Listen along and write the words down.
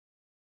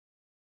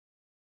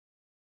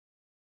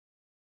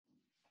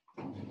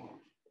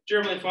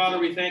Dear Heavenly Father,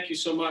 we thank you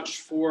so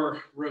much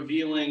for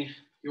revealing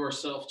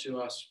yourself to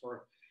us,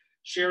 for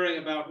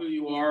sharing about who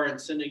you are and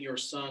sending your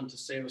Son to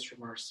save us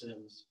from our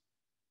sins.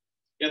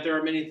 Yet there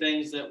are many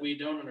things that we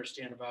don't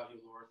understand about you,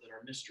 Lord, that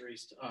are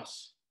mysteries to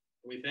us.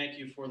 We thank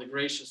you for the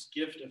gracious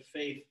gift of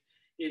faith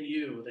in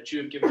you that you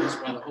have given us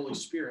by the Holy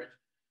Spirit,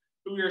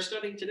 who we are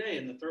studying today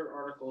in the third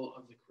article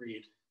of the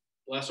Creed.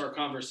 Bless our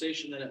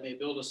conversation that it may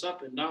build us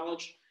up in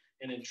knowledge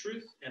and in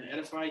truth and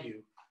edify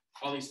you.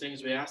 All these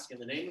things we ask in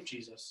the name of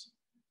Jesus.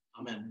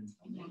 Amen.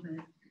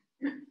 Amen.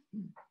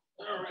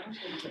 All right.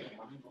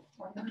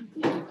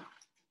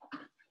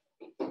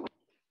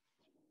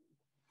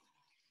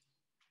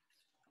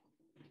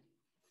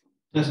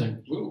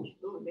 Testing. Ooh.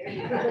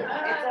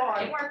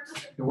 It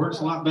works. It works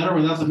a lot better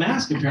without the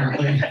mask,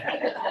 apparently.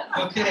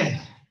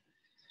 Okay.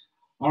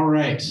 All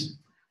right.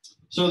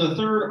 So the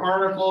third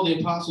article, the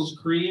Apostles'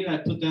 Creed, I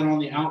put that on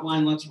the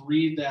outline. Let's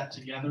read that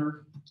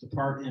together, the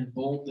part in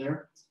bold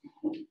there.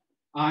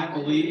 I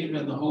believe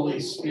in the Holy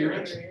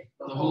Spirit,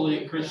 the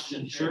Holy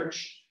Christian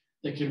Church,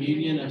 the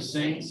communion of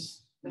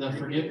saints, the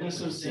forgiveness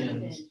of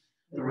sins,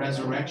 the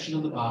resurrection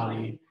of the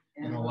body,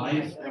 and the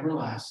life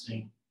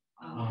everlasting.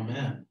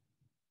 Amen.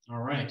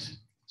 All right.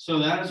 So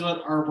that is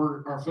what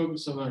our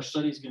focus of our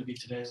study is going to be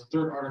today, is the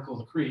third article of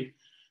the Creed.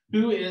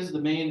 Who is the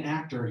main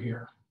actor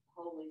here?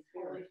 Holy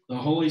Spirit. The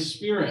Holy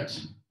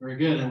Spirit. Very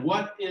good. And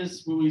what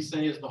would we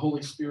say is the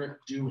Holy Spirit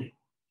doing?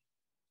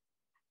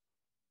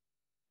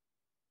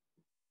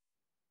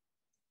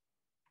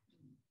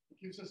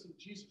 Gives us the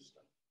Jesus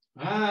stuff.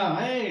 Ah,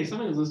 hey,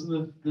 somebody was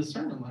listening to the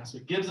sermon last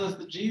week. Gives us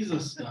the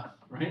Jesus stuff,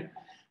 right?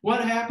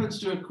 What happens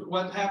to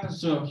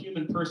a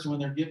human person when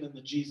they're given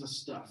the Jesus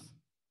stuff?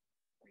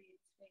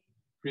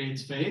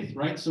 Creates faith,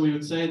 right? So we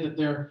would say that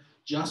they're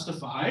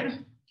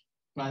justified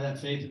by that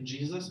faith in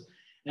Jesus,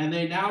 and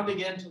they now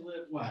begin to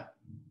live what?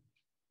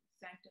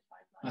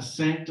 Sanctified life. A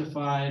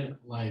sanctified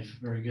life.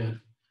 Very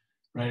good,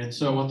 right? And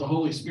so what the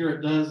Holy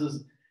Spirit does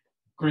is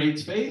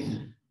creates faith,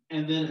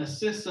 and then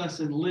assists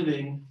us in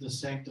living the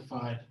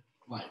sanctified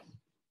life,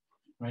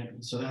 right?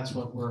 And so that's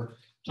what we're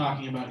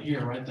talking about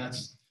here, right?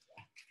 That's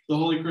the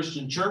Holy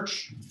Christian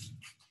Church,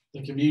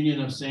 the communion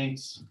of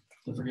saints,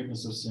 the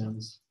forgiveness of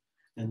sins,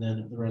 and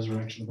then the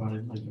resurrection of the body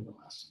and life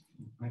everlasting,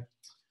 right?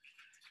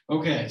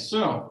 Okay,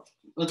 so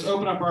let's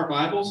open up our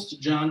Bibles to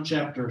John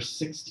chapter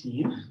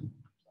 16.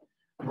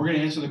 We're going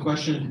to answer the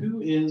question,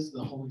 who is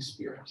the Holy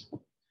Spirit?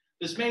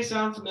 This may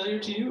sound familiar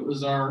to you. It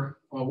was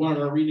one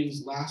of our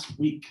readings last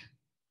week.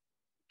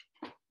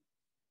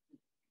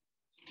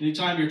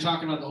 Anytime you're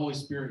talking about the Holy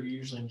Spirit, you're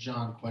usually in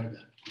John quite a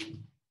bit.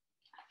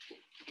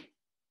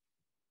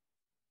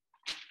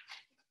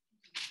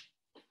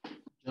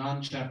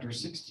 John chapter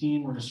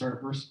 16, we're going to start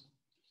at verse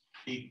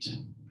 8.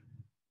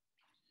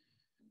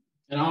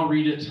 And I'll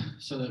read it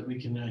so that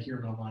we can hear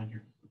it online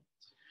here.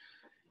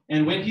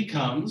 And when he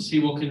comes, he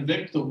will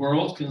convict the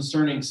world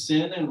concerning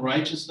sin and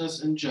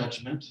righteousness and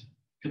judgment.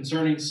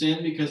 Concerning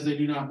sin, because they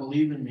do not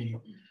believe in me.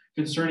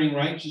 Concerning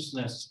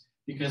righteousness,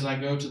 because I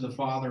go to the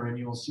Father and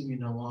you will see me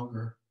no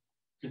longer.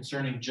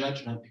 Concerning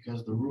judgment,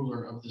 because the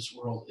ruler of this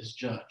world is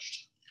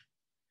judged.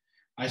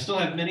 I still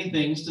have many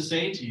things to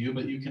say to you,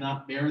 but you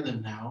cannot bear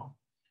them now.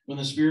 When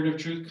the Spirit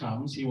of truth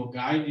comes, he will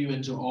guide you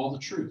into all the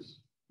truth.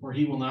 For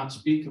he will not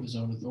speak of his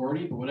own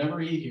authority, but whatever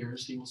he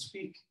hears, he will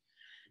speak.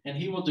 And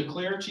he will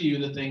declare to you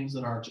the things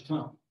that are to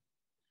come.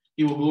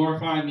 He will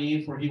glorify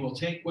me, for he will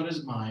take what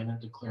is mine and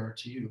declare it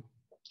to you.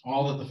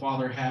 All that the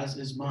Father has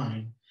is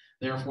mine.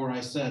 Therefore I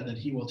said that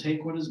he will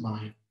take what is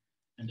mine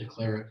and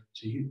declare it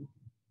to you.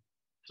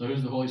 So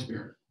who's the Holy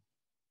Spirit?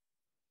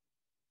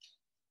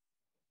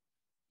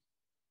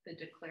 The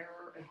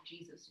declarer of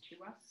Jesus to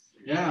us.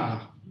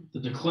 Yeah, the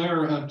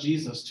declarer of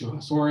Jesus to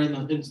us. Or in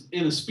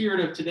the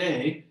spirit of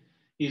today,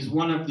 he's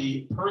one of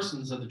the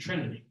persons of the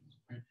Trinity.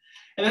 Right?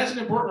 And that's an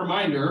important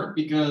reminder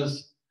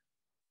because,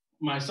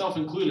 myself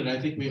included,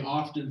 I think we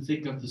often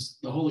think of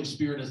the Holy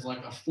Spirit as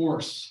like a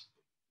force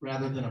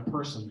rather than a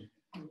person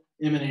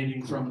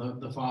emanating from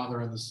the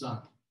Father and the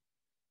Son,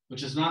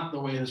 which is not the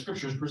way the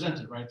Scriptures present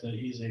it, right? That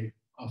he's a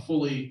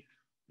fully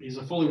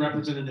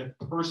representative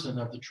person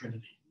of the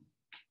Trinity,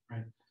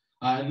 right?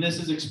 And this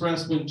is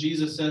expressed when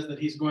Jesus says that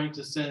he's going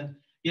to send.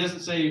 He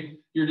doesn't say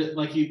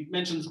he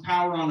mentions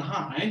power on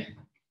high,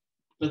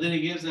 but then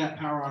he gives that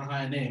power on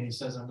high a name. He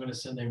says, "I'm going to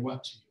send a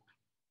what to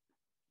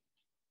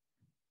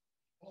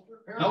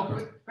you?"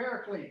 Helper.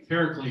 Paraclete.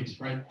 Paraclete,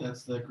 right?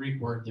 That's the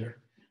Greek word there.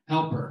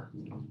 Helper,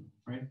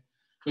 right?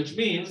 Which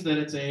means that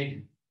it's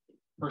a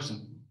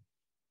person,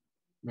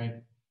 right?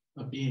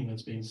 A being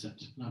that's being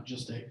sent, not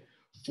just a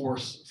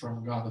force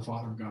from God the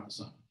Father and God the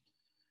Son.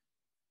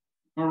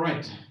 All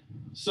right.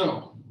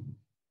 So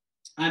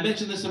I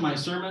mentioned this in my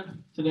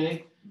sermon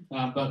today,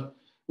 but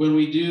when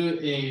we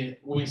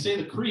say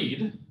the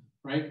creed,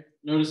 right?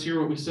 Notice here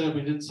what we said.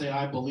 We didn't say,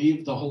 I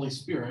believe the Holy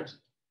Spirit,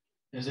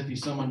 as if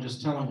he's someone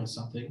just telling us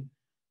something,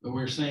 but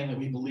we're saying that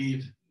we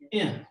believe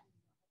in,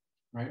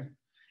 right?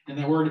 And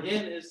that word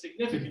in is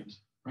significant,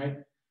 right?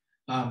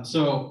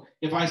 So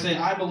if I say,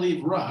 I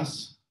believe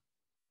Russ,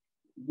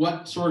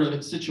 what sort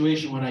of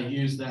situation would I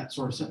use that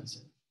sort of sentence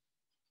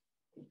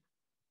in?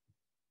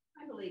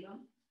 I believe him.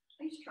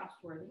 He's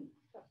trustworthy.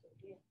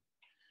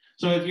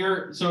 So if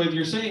you're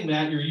saying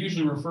that, you're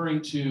usually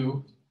referring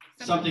to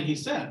something he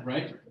said,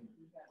 right?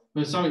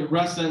 But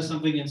Russ says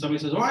something and somebody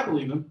says, "Oh, I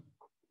believe him.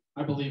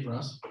 I believe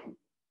Russ,"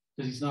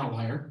 because he's not a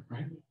liar,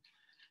 right?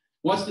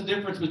 What's the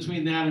difference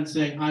between that and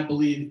saying, "I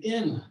believe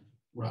in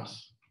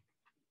Russ"?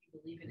 You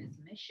believe in his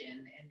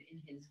mission and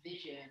in his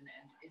vision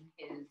and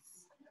in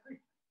his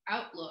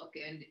outlook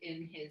and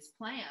in his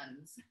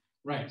plans.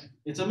 Right.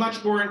 It's a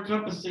much more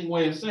encompassing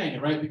way of saying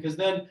it, right? Because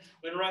then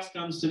when Russ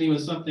comes to me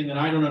with something that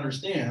I don't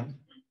understand,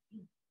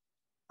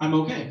 I'm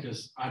okay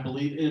because I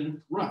believe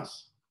in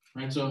Russ,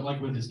 right? So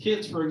like with his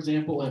kids, for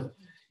example, if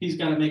he's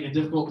got to make a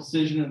difficult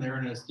decision and they're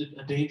in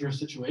a dangerous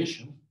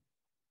situation,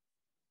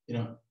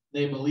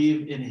 they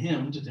believe in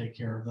him to take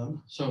care of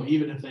them. So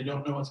even if they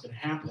don't know what's going to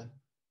happen,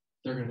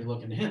 they're going to be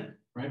looking to him,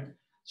 right?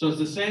 So it's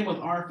the same with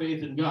our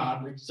faith in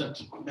God,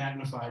 except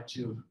magnified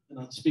to an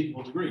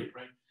unspeakable degree,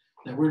 right?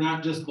 That we're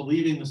not just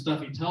believing the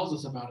stuff he tells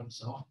us about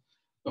himself,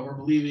 but we're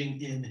believing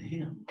in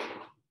him,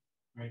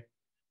 right?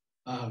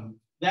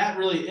 That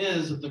really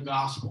is the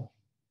gospel,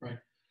 right?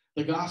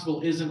 The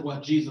gospel isn't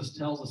what Jesus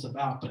tells us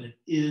about, but it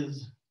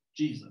is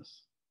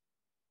Jesus,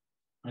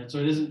 right? So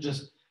it isn't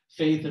just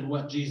faith in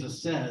what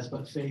Jesus says,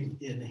 but faith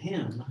in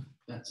him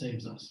that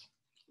saves us.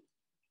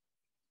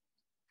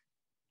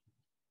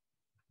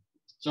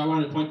 So I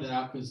wanted to point that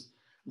out because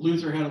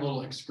Luther had a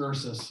little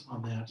excursus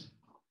on that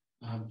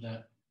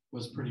that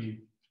was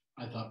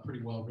I thought,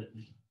 pretty well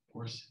written, of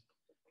course.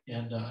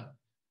 And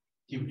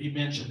he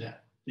mentioned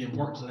that, the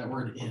importance of that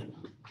word "in,"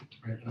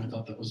 right? And I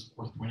thought that was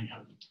worth pointing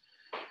out.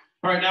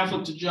 All right, now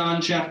flip to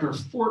John chapter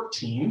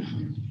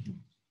 14.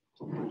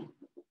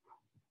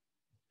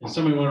 If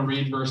somebody want to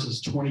read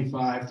verses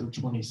 25 through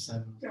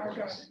 27. Yeah, I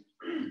got it.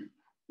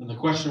 And the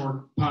question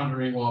we're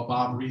pondering while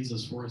Bob reads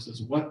this for us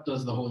is, what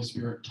does the Holy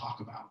Spirit talk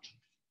about?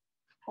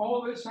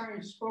 All this I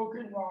have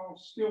spoken while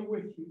still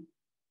with you,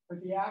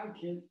 but the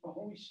advocate, the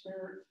Holy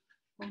Spirit,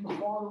 whom the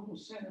Father will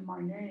send in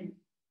my name,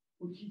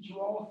 will teach you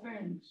all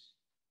things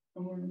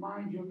and will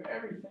remind you of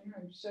everything I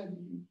have said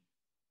to you.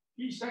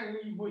 Peace I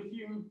leave with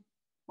you,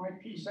 my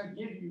peace I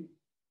give you.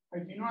 I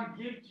do not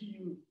give to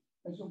you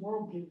as the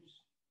world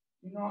gives.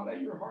 Do not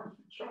let your hearts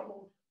be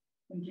troubled,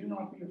 and do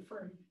not be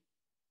afraid.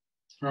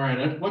 All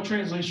right, what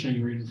translation are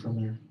you reading from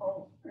there?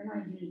 Oh,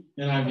 NIV.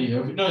 NIV,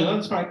 okay. No,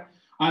 that's fine.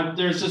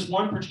 There's just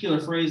one particular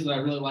phrase that I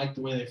really like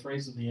the way they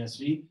phrase it in the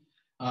ESV.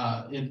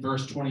 In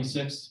verse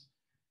 26,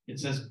 it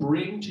says,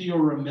 "Bring to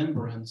your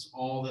remembrance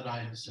all that I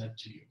have said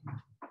to you."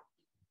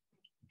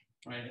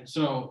 Right, and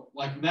so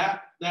like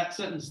that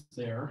sentence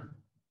there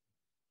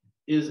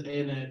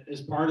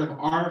is part of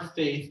our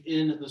faith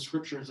in the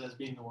scriptures as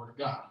being the word of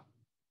God.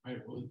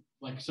 Right,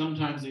 like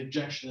sometimes the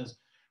objection is,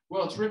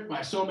 well, it's written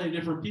by so many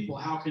different people.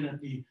 How can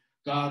it be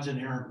God's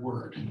inerrant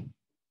word?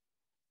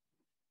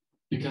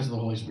 Because of the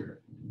Holy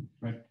Spirit,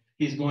 right?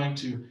 He's going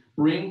to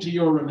bring to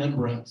your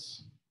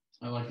remembrance.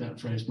 I like that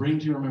phrase. Bring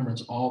to your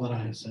remembrance all that I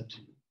have said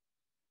to you.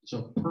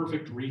 So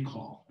perfect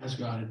recall, as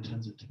God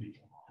intends it to be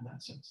in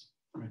that sense,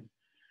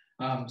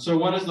 right? So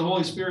what does the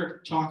Holy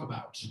Spirit talk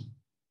about?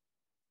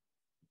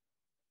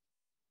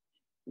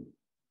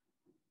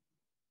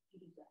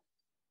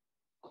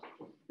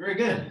 Very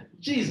good.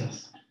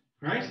 Jesus,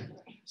 right?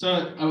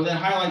 So that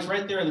highlights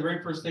right there the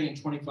very first thing in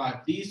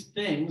 25. These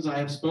things I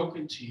have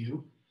spoken to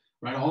you,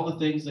 right? All the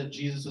things that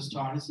Jesus has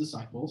taught his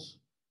disciples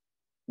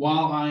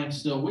while I am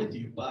still with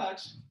you.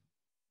 But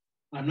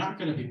I'm not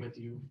going to be with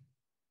you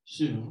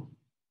soon.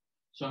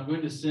 So I'm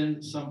going to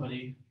send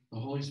somebody, the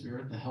Holy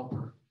Spirit, the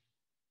helper,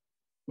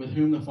 with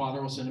whom the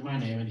Father will send in my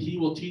name, and he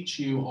will teach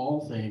you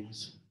all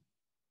things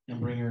and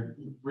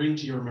bring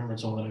to your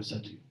remembrance all that I've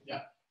said to you.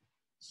 Yeah.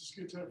 This is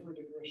a good time for a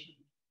digression.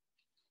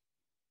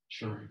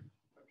 Sure.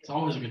 It's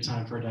always a good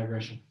time for a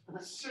digression.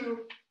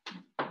 So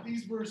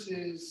these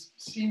verses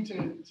seem to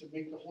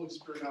make the Holy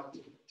Spirit out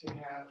to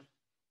have,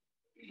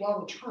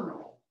 while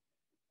eternal,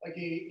 like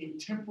a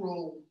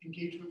temporal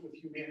engagement with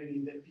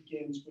humanity that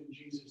begins when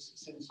Jesus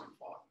ascends to the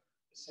Father,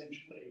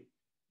 essentially.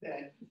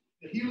 That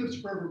he lives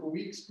forever, but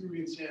we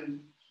experience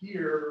him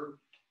here.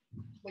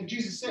 Like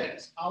Jesus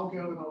says, I'll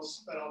go and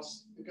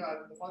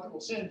the Father will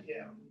send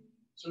him.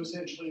 So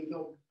essentially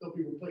they'll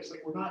be replaced.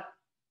 Like we're not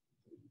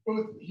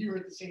both here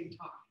at the same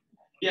time.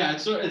 Yeah,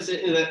 so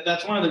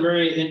that's one of the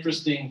very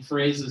interesting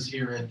phrases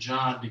here in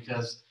John,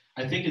 because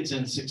I think it's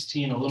in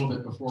 16, a little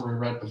bit before we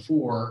read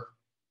before.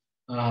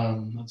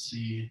 Let's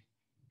see.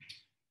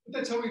 But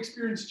that's how we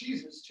experience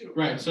Jesus too.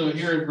 Right. So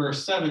here in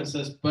verse 7 it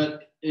says,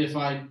 "But if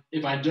I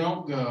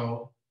don't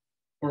go,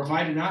 or if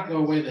I do not go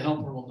away, the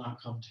helper will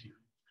not come to you."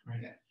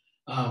 Right.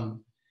 Yeah.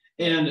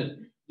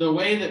 And the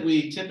way that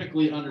we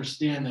typically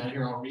understand that,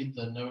 here I'll read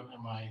the note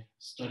in my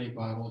study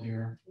Bible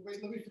here.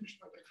 Wait, let me finish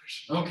my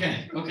digression.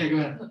 Okay, go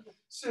ahead.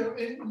 So,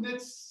 and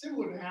that's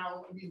similar to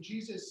how,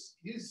 Jesus,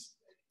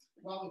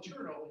 while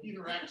eternal, he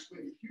interacts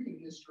with human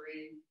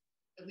history,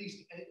 at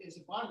least as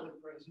a bodily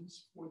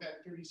presence, for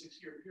that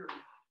 36-year period.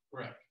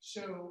 Right.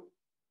 So,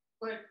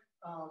 but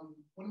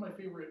one of my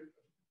favorite,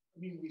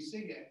 we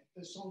sing it,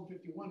 the Psalm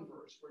 51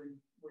 verse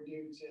where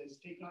David says,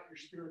 take not your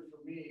spirit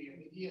from me.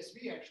 And the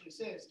ESV actually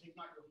says, take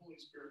not your Holy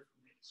Spirit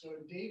from me. So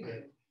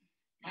David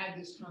had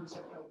this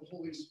concept of the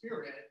Holy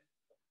Spirit,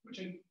 which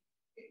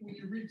when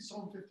you read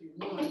Psalm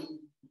 51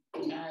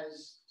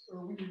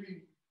 or when you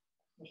read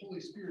the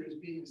Holy Spirit as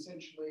being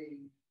essentially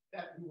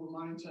that who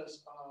reminds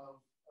us of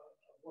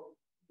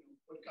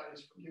what God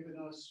has forgiven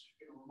us,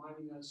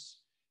 reminding us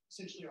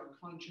essentially our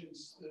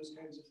conscience, those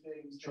kinds of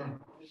things. Sure. That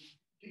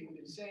David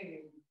is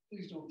saying,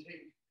 please don't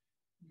take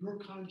your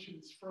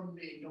conscience from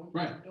me. Don't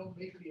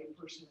make me a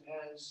person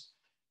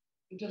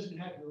that doesn't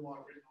have your law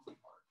written on my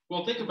heart.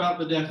 Well, think about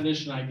the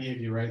definition I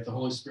gave you, right? The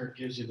Holy Spirit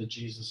gives you the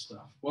Jesus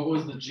stuff. What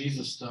was the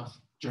Jesus stuff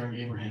during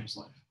Abraham's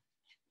life?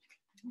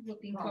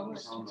 Looking forward.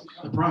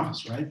 The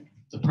promise, right?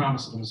 The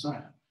promise of the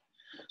Messiah.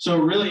 So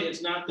really,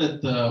 it's not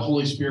that the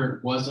Holy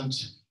Spirit wasn't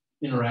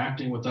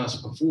interacting with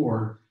us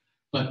before,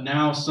 but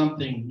now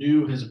something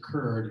new has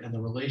occurred, and the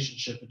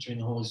relationship between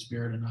the Holy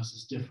Spirit and us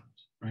is different,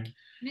 right?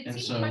 And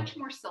it seemed much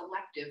more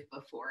selective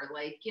before.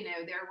 Like,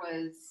 there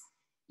was,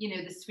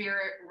 the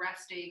Spirit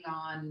resting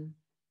on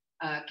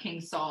King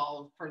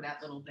Saul for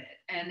that little bit.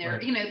 And there,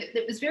 right.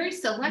 It was very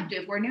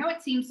selective, where now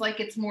it seems like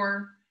it's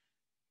more,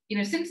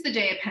 since the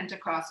day of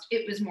Pentecost,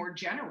 it was more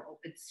general.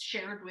 It's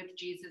shared with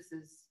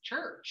Jesus's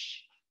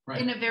church. Right.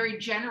 In a very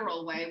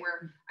general way,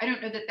 where I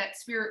don't know that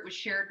Spirit was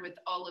shared with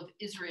all of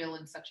Israel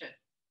in such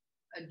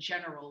a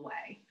general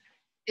way.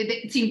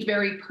 It seemed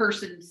very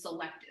person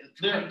selective.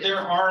 There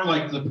are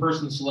like the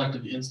person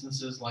selective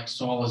instances, like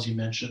Saul, as you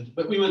mentioned,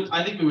 but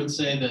I think we would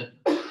say that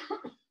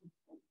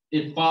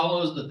it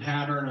follows the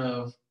pattern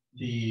of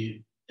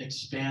the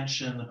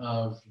expansion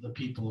of the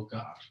people of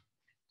God,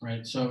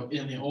 right? So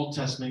in the Old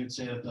Testament, you'd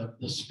say that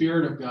the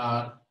Spirit of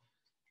God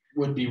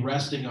would be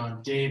resting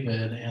on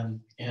David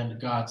and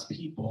God's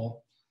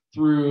people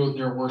through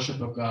their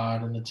worship of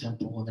God in the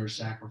temple and their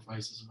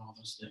sacrifices and all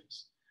those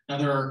things. Now,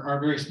 there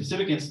are very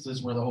specific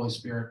instances where the Holy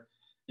Spirit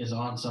is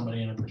on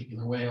somebody in a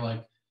particular way,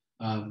 like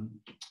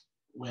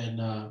when,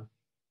 blanking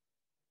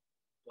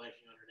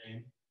on her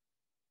name,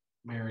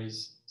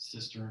 Mary's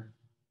sister.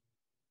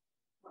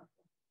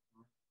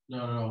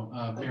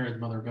 No, Mary, the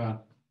mother of God,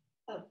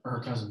 or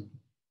her cousin.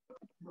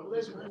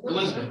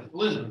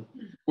 Elizabeth,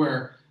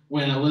 where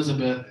when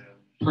Elizabeth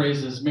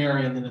praises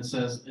Mary, and then it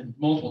says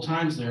multiple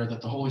times there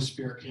that the Holy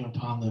Spirit came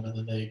upon them, and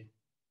then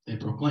they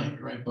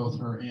proclaimed, right, both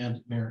her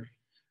and Mary,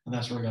 and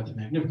that's where we got the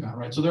Magnificat,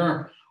 right? So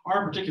there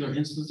are particular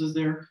instances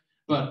there,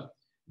 but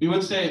we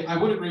would say, I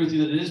would agree with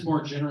you that it is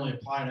more generally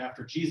applied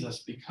after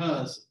Jesus,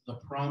 because the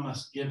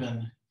promise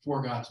given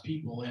for God's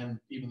people, and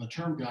even the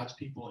term God's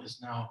people, is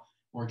now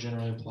more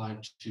generally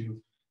applied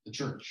to the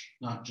church,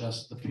 not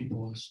just the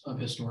people of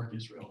historic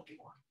Israel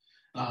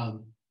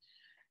anymore.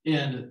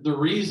 And the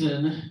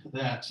reason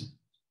that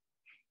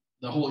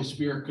the Holy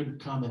Spirit couldn't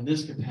come in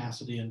this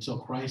capacity until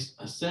Christ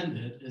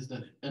ascended is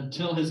that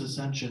until his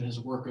ascension,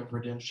 his work of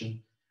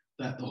redemption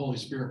that the Holy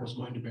Spirit was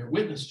going to bear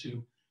witness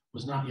to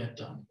was not yet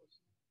done,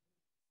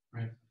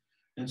 right?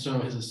 And so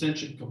his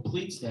ascension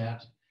completes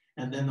that,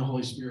 and then the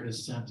Holy Spirit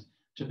is sent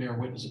to bear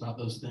witness about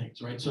those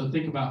things, right? So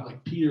think about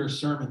like Peter's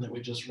sermon that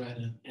we just read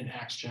in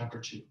Acts chapter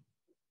 2,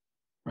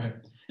 right?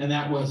 And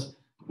that was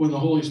when the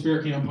Holy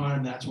Spirit came upon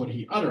him, that's what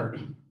he uttered.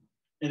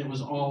 And it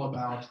was all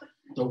about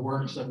the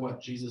works of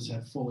what Jesus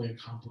had fully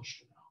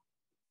accomplished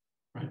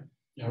now, right?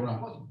 Yeah, Rob.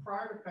 It wasn't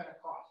prior to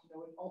Pentecost,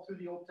 all through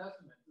the Old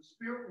Testament. The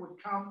Spirit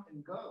would come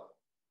and go,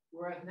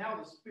 whereas now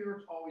the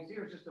Spirit's always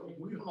here. It's just that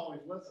we don't always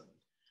listen.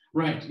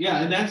 Right.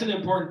 Yeah, and that's an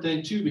important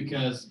thing too,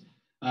 because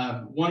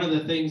one of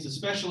the things,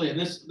 especially, and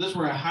this is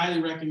where I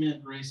highly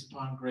recommend Grace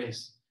Upon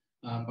Grace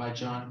by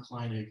John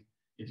Kleinig,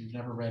 if you've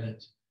never read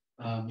it.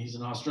 He's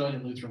an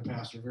Australian Lutheran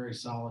pastor, very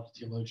solid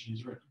theologian.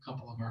 He's written a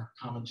couple of our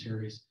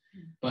commentaries.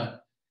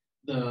 But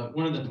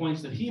one of the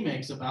points that he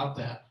makes about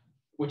that,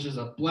 which is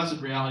a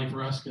blessed reality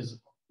for us, because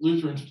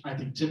Lutherans, I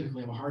think,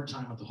 typically have a hard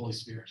time with the Holy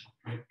Spirit,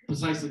 right?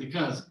 Precisely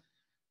because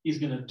he's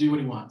going to do what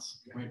he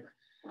wants, right?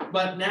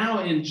 But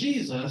now in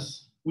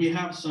Jesus, we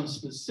have some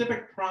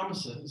specific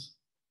promises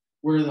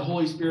where the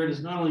Holy Spirit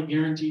is not only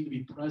guaranteed to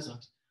be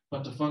present,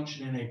 but to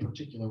function in a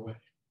particular way.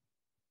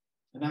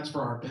 And that's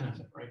for our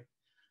benefit, right?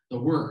 The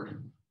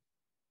Word,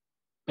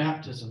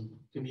 baptism,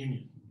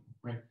 communion,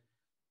 right?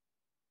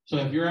 So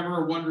if you're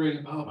ever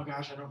wondering, oh my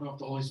gosh, I don't know if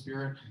the Holy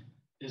Spirit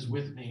is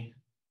with me,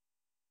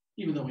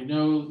 even though we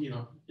know,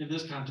 in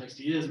this context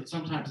he is, but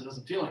sometimes it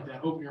doesn't feel like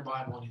that. Open your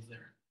Bible and he's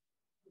there,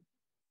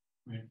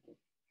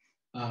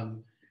 right?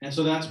 And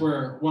so that's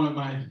where one of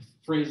my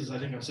phrases, I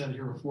think I've said it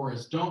here before,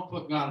 is don't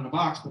put God in a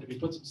box, but if he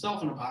puts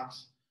himself in a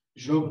box,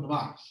 you should open the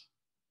box,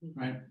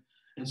 right?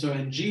 And so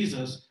in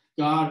Jesus,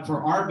 God,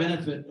 for our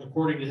benefit,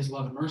 according to his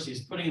love and mercy,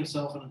 is putting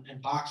himself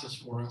in boxes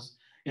for us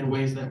in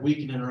ways that we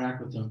can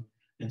interact with him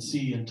and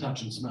see and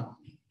touch and smell,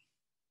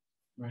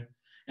 right?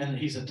 And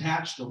he's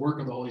attached the work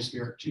of the Holy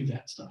Spirit to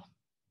that stuff.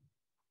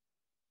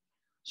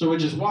 So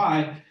which is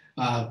why,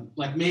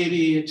 like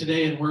maybe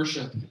today in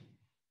worship,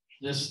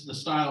 the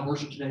style of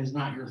worship today is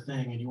not your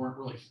thing and you weren't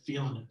really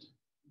feeling it,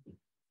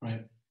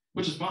 right?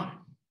 which is fine.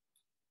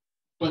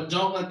 But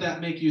don't let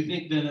that make you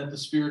think then that the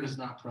Spirit is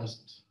not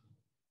present,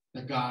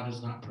 that God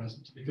is not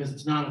present, because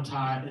it's not a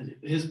tie.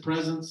 His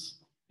presence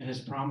and his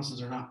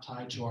promises are not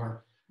tied to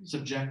our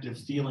subjective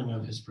feeling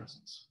of his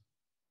presence,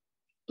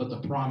 but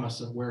the promise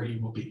of where he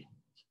will be.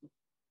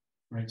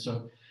 Right?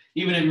 So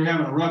even if you're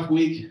having a rough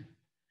week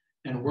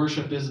and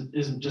worship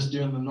isn't just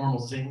doing the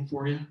normal zing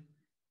for you,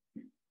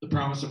 the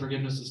promise of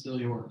forgiveness is still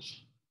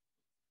yours.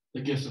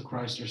 The gifts of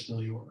Christ are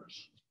still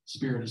yours.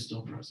 Spirit is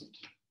still present,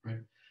 right?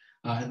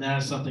 And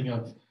that is something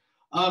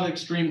of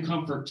extreme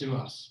comfort to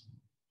us,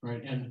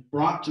 right? And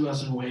brought to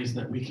us in ways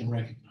that we can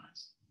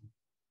recognize,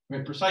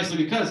 right? Precisely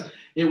because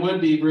it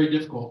would be very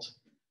difficult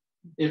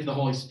if the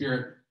Holy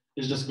Spirit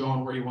is just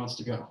going where he wants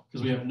to go,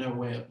 because we have no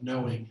way of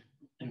knowing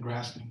and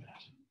grasping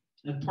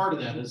that. And part of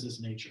that is his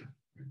nature.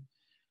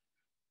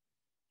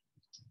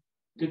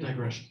 Good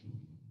digression.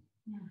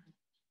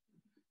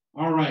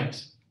 All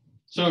right.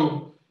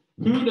 So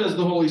who does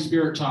the Holy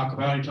Spirit talk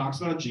about? He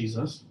talks about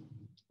Jesus.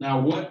 Now,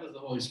 what does the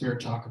Holy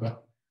Spirit talk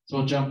about? So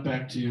we'll jump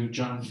back to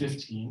John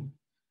 15,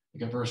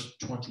 look at verse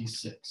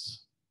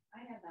 26. I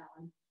have that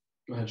one.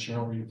 Go ahead,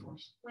 Cheryl, read it for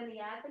us. When the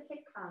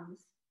advocate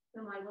comes,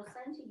 whom I will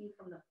send to you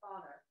from the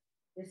Father,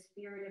 the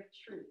Spirit of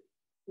truth,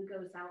 who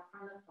goes out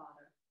from the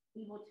Father,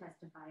 he will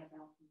testify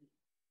about me.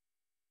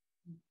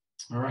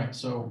 All right,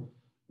 so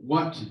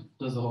what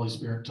does the Holy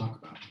Spirit talk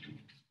about?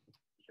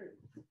 Truth.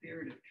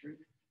 Spirit of truth.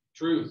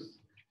 Truth.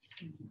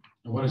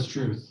 And what is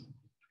truth?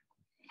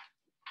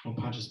 I'll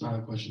punch a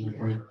style question there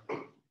for you.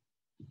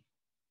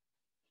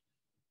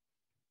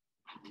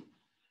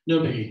 No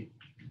biggie.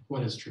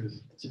 What is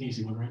truth? It's an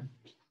easy one, right?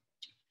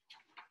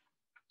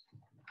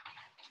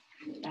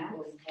 I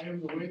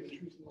am the way, the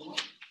truth, and the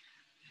life.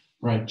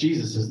 Right.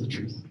 Jesus is the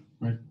truth,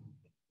 right?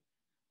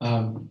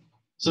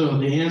 So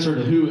the answer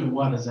to who and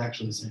what is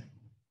actually the same.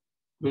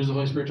 Who's the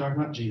Holy Spirit talking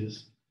about?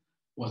 Jesus.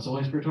 What's the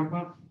Holy Spirit talking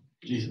about?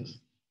 Jesus.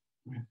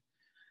 Right?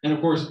 And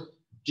of course,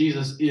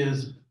 Jesus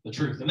is the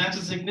truth. And that's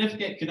a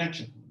significant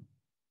connection.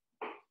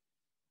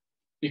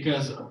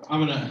 Because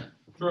I'm going to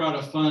throw out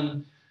a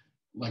fun,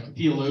 like,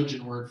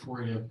 theologian word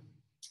for you.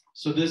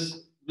 So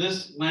this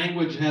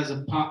language has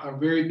a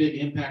very big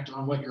impact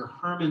on what your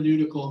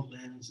hermeneutical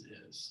lens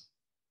is.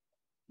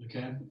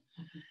 Okay?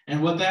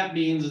 And what that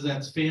means is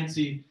that's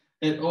fancy.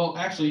 Well,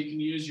 actually, you can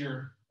use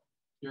your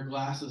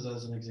glasses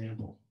as an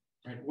example.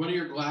 Right? What do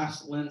your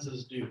glass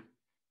lenses do?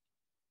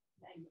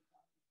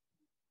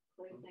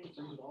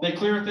 They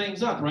clear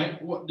things up,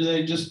 right? What do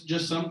they just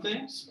some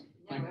things?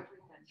 Like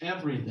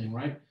everything,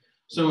 right?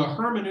 So a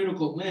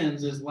hermeneutical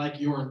lens is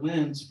like your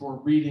lens for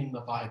reading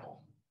the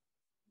Bible,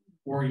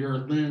 or your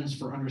lens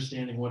for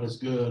understanding what is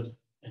good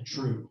and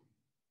true.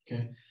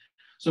 Okay?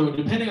 So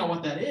depending on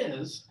what that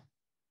is,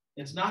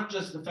 it's not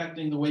just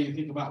affecting the way you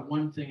think about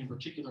one thing in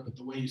particular, but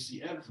the way you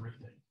see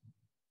everything.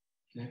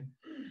 Okay?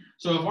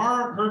 So if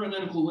our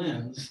hermeneutical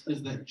lens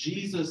is that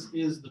Jesus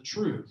is the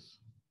truth,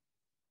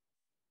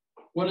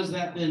 what does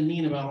that then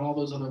mean about all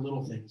those other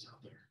little things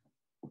out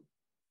there?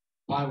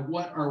 By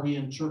what are we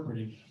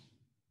interpreting it?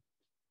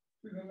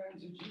 Through the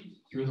lens of Jesus.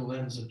 Through the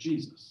lens of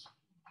Jesus,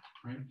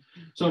 right?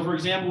 So, for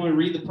example, we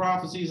read the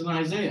prophecies in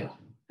Isaiah,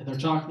 and they're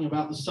talking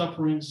about the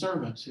suffering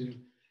servant who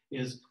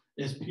is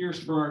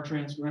pierced for our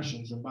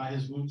transgressions, and by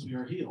his wounds we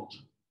are healed.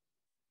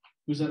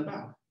 Who's that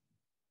about?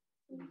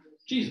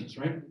 Jesus,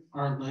 right?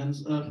 Our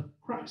lens of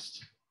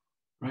Christ,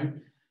 right?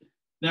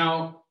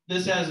 Now,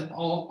 this has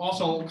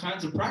also all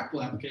kinds of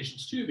practical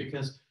applications too,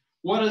 because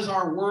what does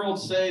our world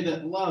say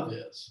that love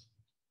is?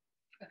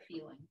 A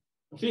feeling.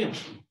 A feeling.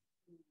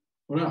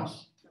 What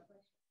else?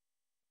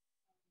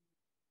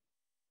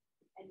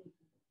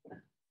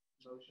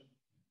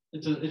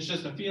 It's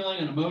just a feeling,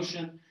 an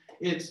emotion.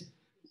 It's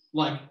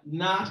like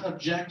not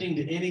objecting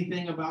to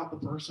anything about the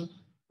person,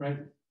 right?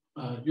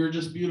 You're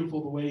just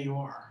beautiful the way you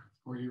are,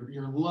 or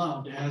you're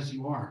loved as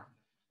you are.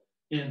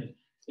 And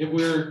if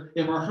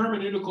our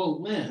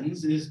hermeneutical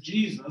lens is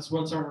Jesus,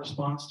 what's our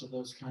response to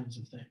those kinds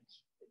of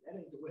things? That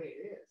ain't the way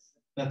it is.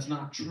 That's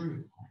not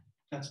true.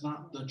 That's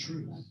not the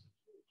truth,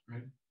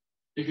 right?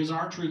 Because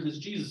our truth is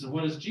Jesus. And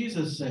what does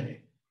Jesus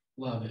say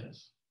love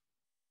is?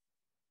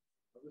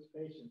 Love is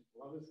patient.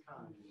 Love is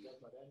kind.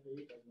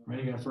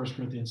 Right, you got 1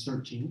 Corinthians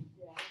 13,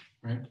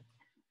 right?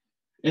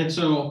 And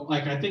so,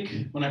 like, I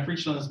think when I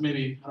preached on this,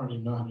 maybe, I don't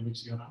even know how many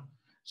weeks ago now,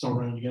 it's all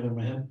running together in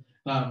my head.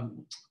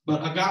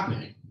 But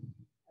agape,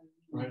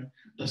 right?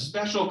 The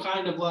special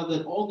kind of love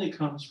that only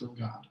comes from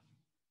God.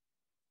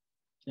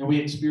 And we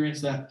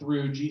experience that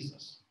through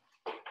Jesus.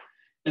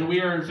 And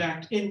we are, in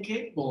fact,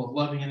 incapable of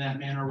loving in that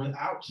manner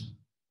without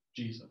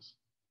Jesus,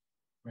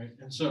 right?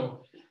 And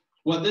so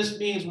what this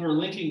means when we're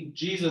linking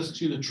Jesus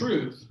to the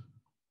truth,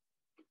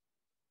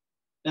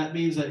 that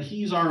means that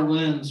he's our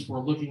lens for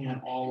looking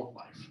at all of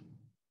life.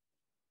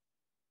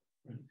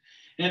 Right?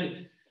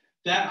 And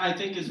that, I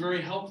think, is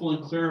very helpful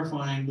in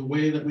clarifying the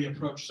way that we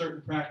approach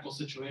certain practical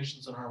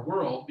situations in our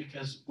world,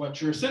 because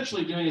what you're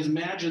essentially doing is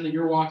imagine that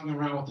you're walking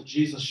around with a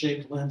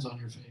Jesus-shaped lens on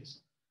your face,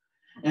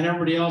 and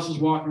everybody else is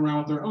walking around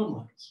with their own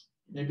lens.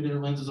 Maybe their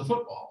lens is a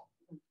football,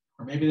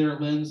 or maybe their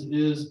lens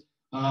is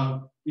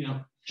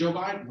Joe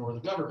Biden or the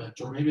government,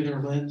 or maybe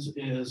their lens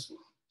is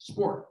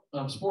sport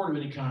of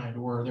any kind,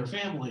 or their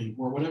family,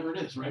 or whatever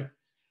it is, right?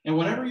 And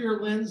whatever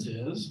your lens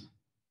is,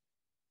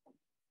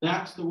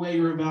 that's the way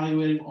you're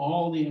evaluating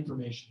all the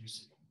information you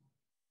see,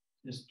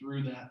 is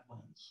through that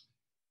lens.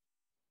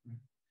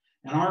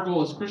 And our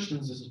goal as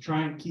Christians is to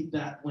try and keep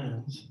that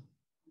lens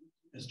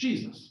as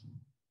Jesus.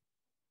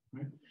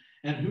 Right?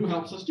 And who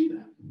helps us do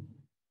that?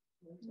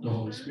 The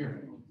Holy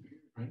Spirit.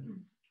 Right?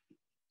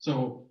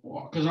 So,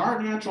 because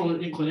our natural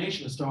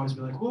inclination is to always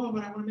be like, whoa,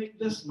 but I want to make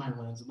this my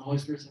lens. And the Holy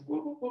Spirit's like,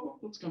 whoa,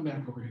 let's come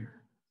back over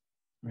here.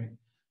 Right?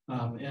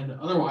 And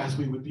otherwise,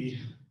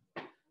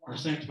 our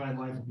sanctified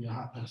life would be a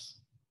hot mess.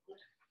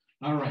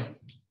 All right.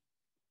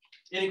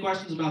 Any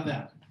questions about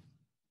that?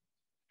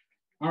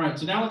 All right,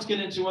 so now let's get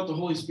into what the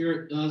Holy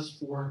Spirit does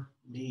for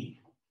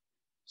me.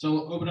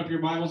 So open up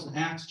your Bibles in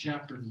Acts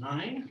chapter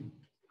 9.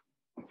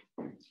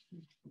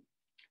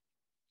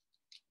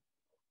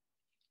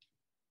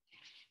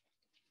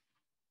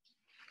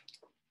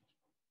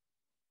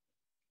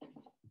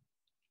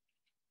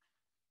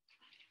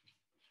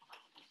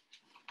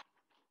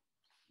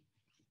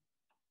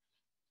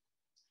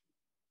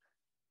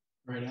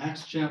 All right,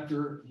 Acts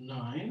chapter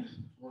 9.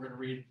 We're going to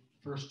read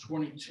first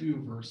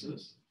 22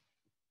 verses.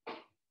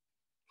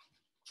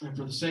 And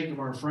for the sake of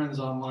our friends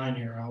online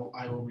here,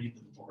 I will read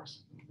them for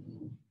us.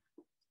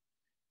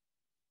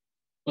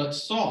 But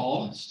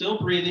Saul, still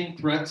breathing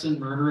threats and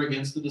murder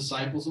against the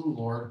disciples of the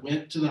Lord,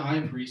 went to the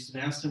high priest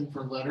and asked him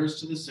for letters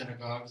to the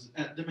synagogues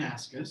at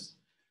Damascus,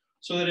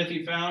 so that if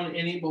he found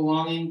any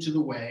belonging to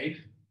the way,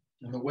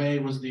 and the way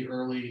was the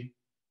early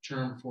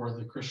term for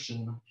the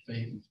Christian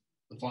faith,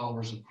 the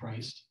followers of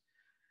Christ,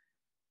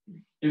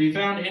 if he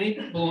found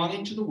any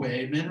belonging to the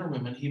way, men or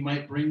women, he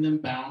might bring them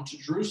bound to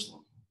Jerusalem.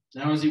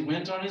 Now as he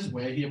went on his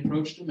way, he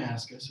approached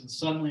Damascus, and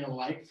suddenly a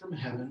light from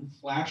heaven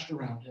flashed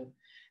around him,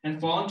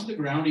 and falling to the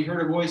ground, he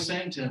heard a voice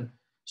saying to him,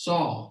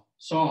 Saul,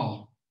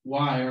 Saul,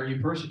 why are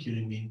you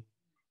persecuting me?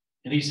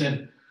 And he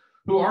said,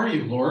 who are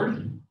you,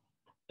 Lord?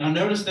 Now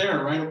notice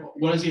there, right,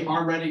 what does he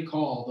already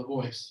call the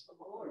voice?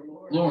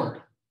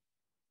 Lord.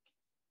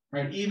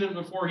 Right, even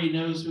before he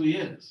knows who he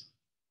is.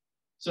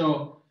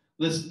 So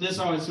this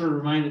always sort of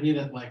reminded me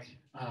that, like,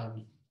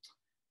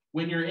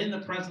 when you're in the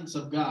presence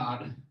of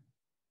God,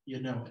 you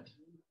know it.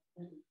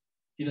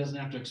 He doesn't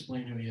have to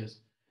explain who he is.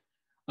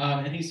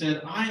 And he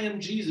said, I am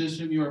Jesus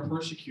whom you are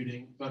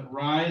persecuting, but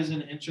rise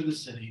and enter the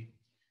city,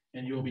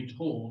 and you will be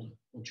told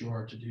what you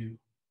are to do.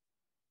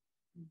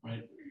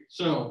 Right?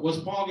 So, was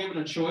Paul given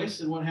a choice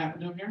in what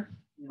happened to him here?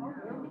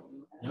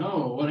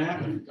 No. What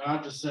happened?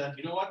 God just said,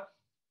 you know what?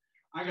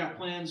 I got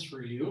plans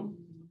for you.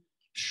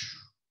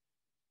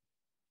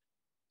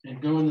 And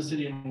go in the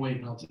city and wait,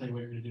 and I'll tell you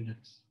what you're going to do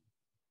next.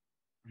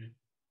 Right?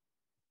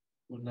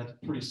 Wasn't that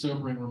a pretty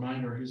sobering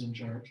reminder who's in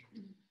charge?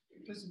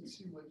 It doesn't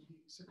seem like he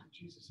accepted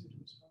Jesus into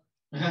his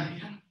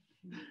heart.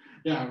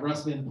 Yeah,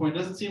 Russ made the point. It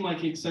doesn't seem like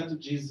he accepted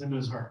Jesus into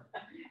his heart.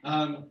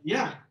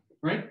 Yeah,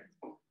 right?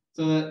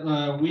 So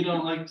that we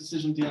don't like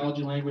decision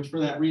theology language for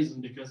that reason,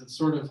 because it's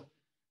sort of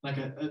like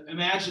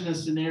imagine a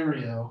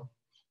scenario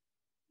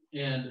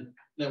and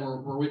that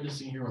we're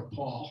witnessing here with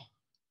Paul,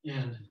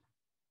 and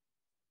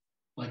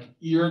like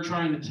you're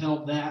trying to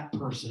tell that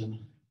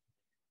person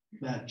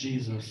that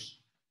Jesus,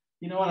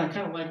 you know what, I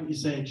kind of like what you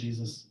say,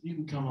 Jesus, you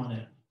can come on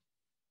in.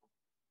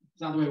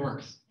 It's not the way it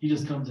works. He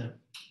just comes in.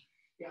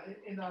 Yeah,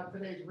 in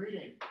today's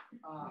reading,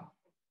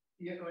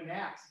 in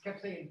Acts, it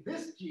kept saying,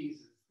 this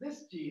Jesus.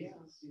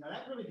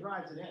 That really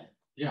drives it in.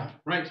 Yeah,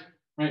 right.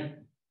 The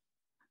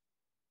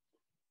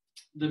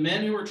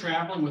men who were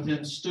traveling with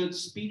him stood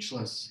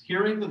speechless,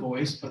 hearing the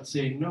voice, but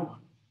seeing no one.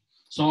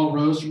 Saul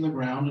rose from the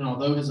ground, and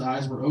although his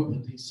eyes were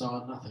opened, he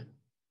saw nothing.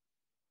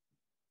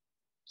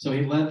 So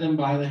he led them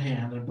by the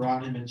hand and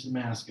brought him into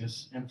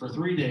Damascus, and for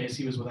 3 days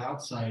he was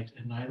without sight,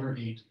 and neither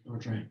ate nor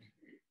drank.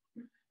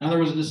 Now there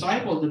was a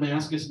disciple at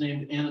Damascus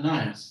named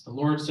Ananias. The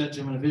Lord said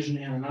to him in a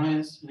vision,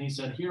 Ananias, and he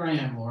said, Here I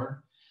am,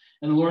 Lord.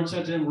 And the Lord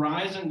said to him,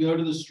 Rise and go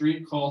to the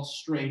street called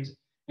Straight,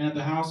 and at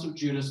the house of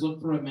Judas look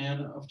for a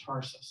man of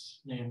Tarsus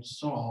named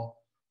Saul.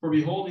 For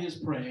behold, he is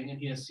praying, and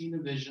he has seen a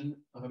vision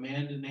of a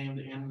man named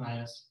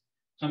Ananias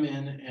come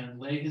in and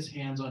lay his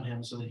hands on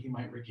him so that he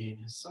might regain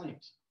his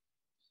sight.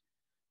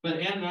 But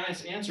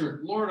Ananias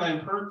answered, Lord, I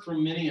have heard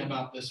from many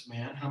about this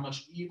man, how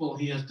much evil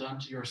he has done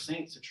to your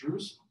saints at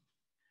Jerusalem.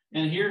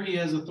 And here he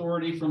has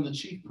authority from the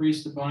chief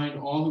priest to bind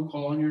all who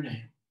call on your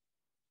name.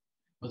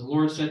 But the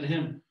Lord said to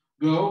him,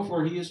 Go,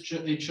 for he is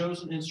a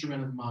chosen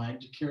instrument of mine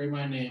to carry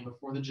my name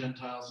before the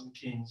Gentiles and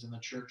kings and the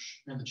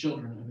church and the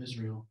children of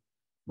Israel.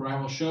 For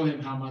I will show him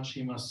how much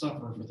he must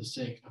suffer for the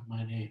sake of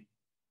my name.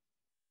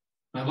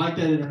 I like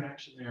that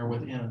interaction there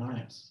with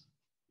Ananias,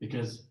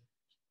 because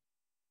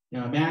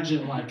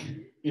imagine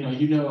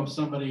of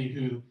somebody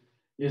who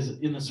is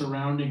in the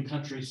surrounding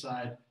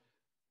countryside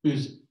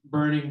who's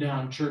burning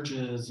down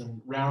churches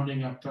and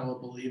rounding up fellow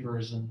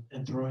believers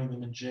and throwing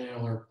them in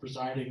jail or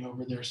presiding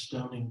over their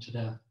stoning to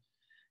death.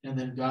 And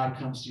then God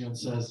comes to you and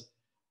says,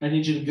 I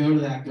need you to go to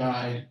that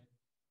guy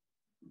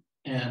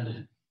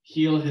and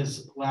heal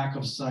his lack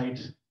of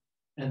sight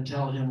and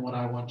tell him what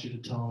I want you to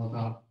tell him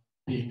about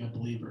being a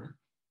believer.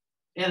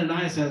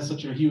 Ananias has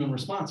such a human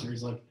response here.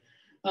 He's like,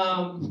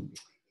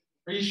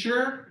 are you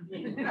sure?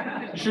 You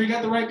sure you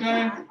got the right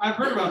guy? I've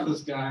heard about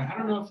this guy. I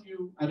don't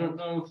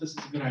know if this is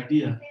a good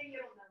idea.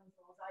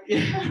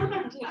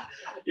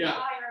 Yeah.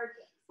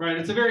 Right.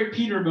 It's a very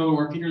Peter moment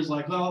where Peter's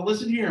like, well,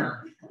 listen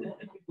here,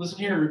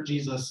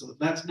 Jesus.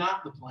 That's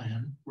not the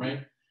plan,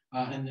 right?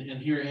 And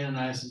here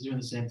Ananias is doing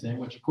the same thing,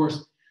 which of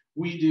course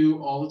we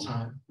do all the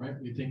time, right?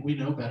 We think we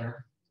know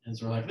better. And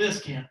so we're like,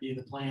 this can't be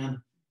the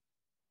plan.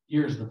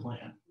 Here's the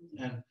plan.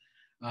 And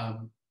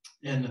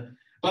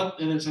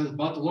it says,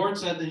 but the Lord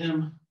said to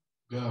him,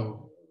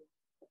 go.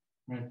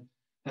 Right?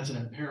 That's an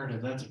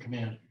imperative. That's a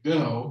command.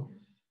 Go,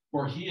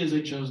 for he is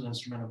a chosen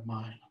instrument of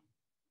mine.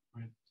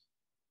 Right?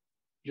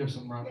 You have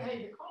some wrong. Yeah,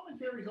 hey, the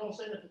commentaries all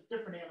say that it's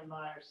different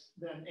Ananias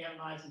than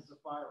Ananias and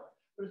Sapphira.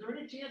 But is there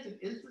any chance it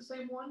is the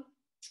same one?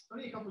 It's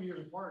only a couple of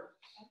years apart.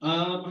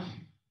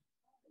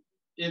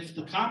 If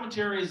the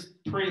commentaries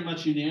pretty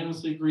much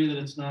unanimously agree that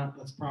it's not,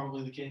 that's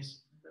probably the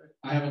case.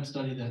 I haven't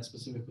studied that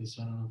specifically,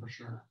 so I don't know for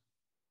sure.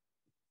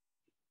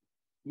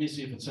 Let me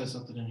see if it says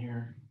something in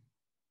here.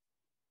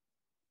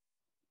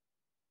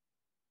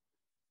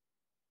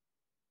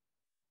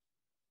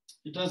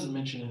 It doesn't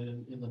mention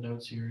it in the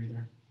notes here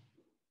either.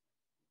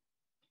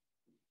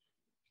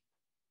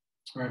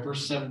 All right,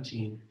 verse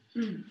 17.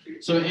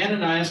 So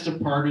Ananias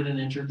departed and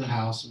entered the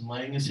house, and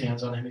laying his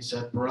hands on him, he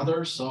said,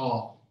 Brother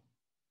Saul,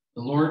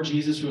 the Lord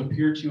Jesus, who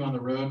appeared to you on the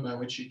road by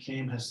which you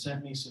came, has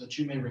sent me so that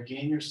you may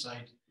regain your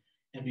sight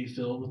and be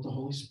filled with the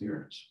Holy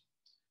Spirit.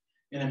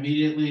 And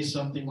immediately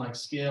something like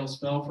scales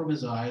fell from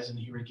his eyes, and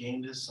he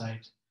regained his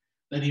sight.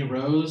 Then he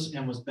rose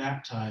and was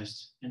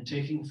baptized, and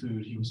taking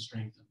food, he was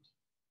strengthened.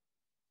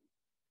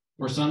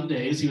 For some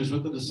days he was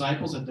with the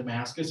disciples at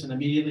Damascus, and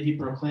immediately he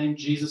proclaimed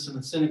Jesus in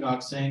the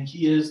synagogue, saying,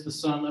 He is the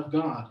Son of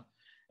God.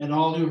 And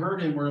all who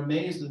heard him were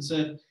amazed and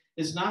said,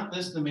 Is not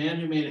this the man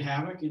who made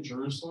havoc in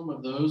Jerusalem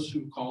of those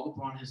who called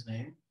upon his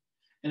name?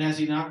 And has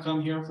he not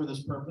come here for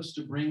this purpose,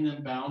 to bring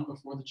them bound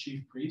before the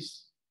chief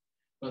priests?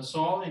 But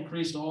Saul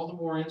increased all the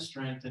more in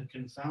strength and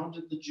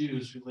confounded the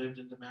Jews who lived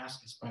in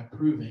Damascus by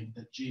proving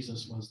that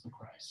Jesus was the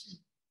Christ.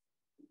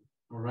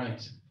 All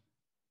right.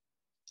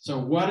 So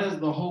what does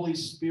the Holy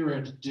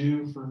Spirit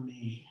do for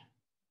me?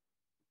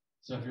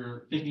 So if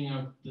you're thinking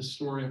of the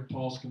story of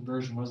Paul's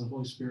conversion, what does the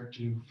Holy Spirit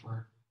do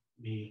for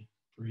me,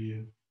 for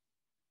you?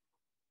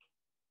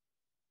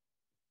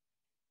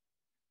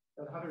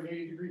 That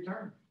 180-degree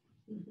turn.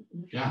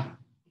 Yeah,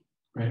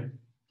 right.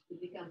 He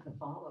becomes a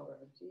follower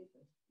of Jesus.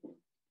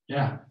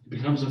 Yeah, he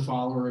becomes a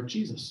follower of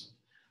Jesus.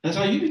 That's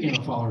how you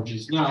became a follower of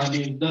Jesus. No, I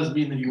mean, it doesn't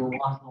mean that you were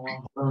walking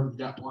along the road and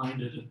got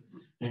blinded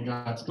and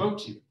God spoke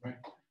to you, right?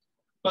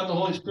 But the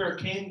Holy Spirit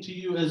came to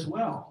you as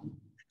well.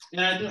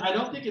 And I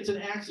don't think it's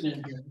an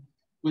accident here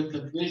with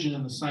the vision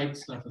and the sight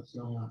stuff that's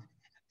going on.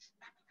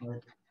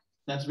 Right?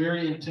 That's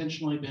very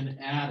intentionally been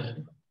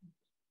added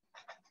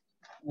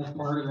as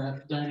part of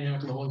that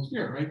dynamic of the Holy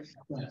Spirit, right?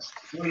 But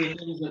one of the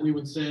things that we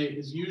would say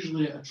is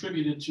usually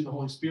attributed to the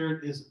Holy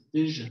Spirit is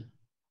vision.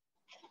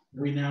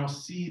 We now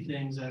see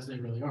things as they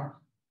really are,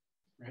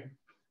 right?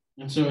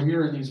 And so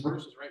here in these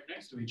verses right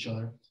next to each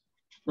other,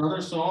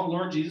 Brother Saul,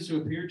 Lord Jesus,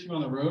 who appeared to you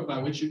on the road by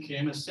which you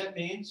came, has sent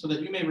me so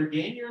that you may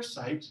regain your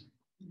sight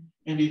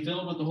and be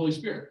filled with the Holy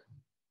Spirit.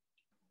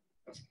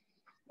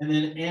 And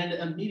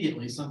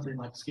immediately something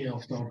like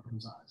scales fell from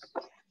his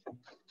eyes.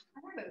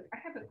 I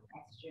have a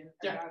question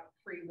about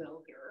free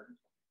will here.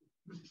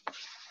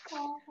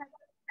 Paul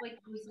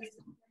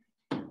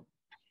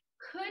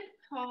could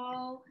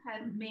Paul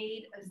have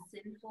made a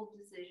sinful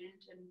decision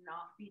to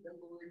not be the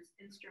Lord's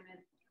instrument?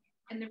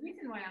 And the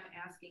reason why I'm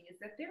asking is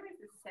that there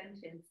is a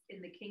sentence in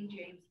the King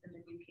James and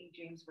the New King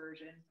James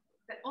Version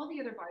that all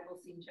the other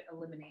Bibles seem to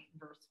eliminate in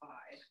verse 5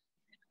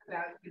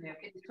 about,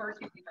 it's hard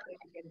to be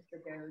against the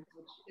goads,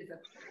 which is a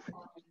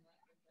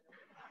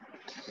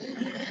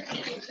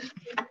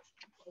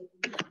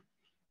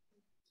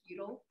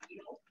futile.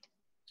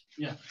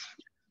 Yeah.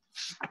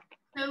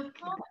 So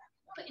Paul,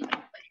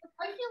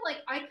 I feel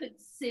like I could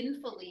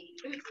sinfully,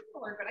 it was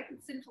hard, but I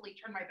could sinfully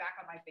turn my back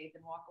on my faith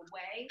and walk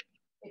away.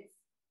 It's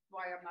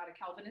why I'm not a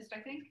Calvinist,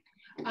 I think.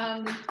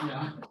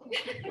 Yeah.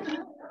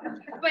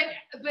 but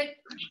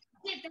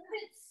it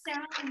doesn't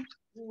sound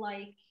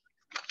like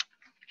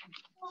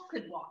Paul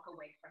could walk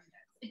away from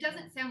this. It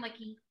doesn't sound like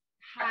he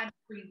had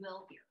free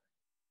will here.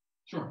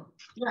 Sure.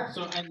 Yeah.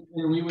 So, and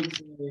we would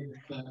say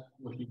that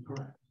would be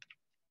correct.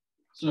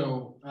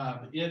 So,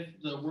 if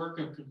the work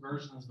of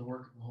conversion is the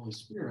work of the Holy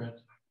Spirit,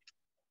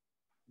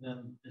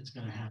 then it's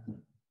going to happen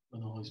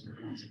when the Holy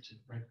Spirit wants it to,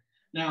 right?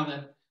 Now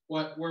that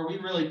where we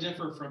really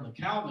differ from the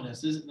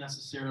Calvinists isn't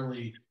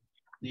necessarily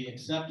the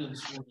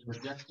acceptance or the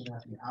rejection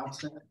at the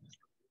outset,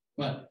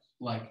 but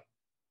like,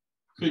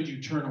 could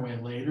you turn away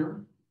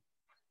later?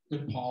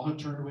 Could Paul have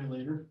turned away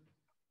later?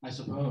 I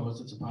suppose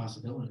it's a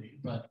possibility,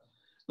 but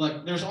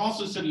like, there's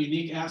also some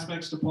unique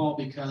aspects to Paul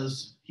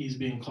because he's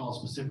being called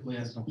specifically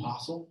as an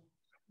apostle,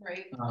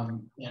 Right.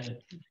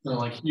 So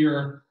like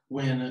here,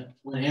 when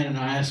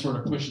Ananias sort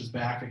of pushes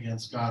back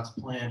against God's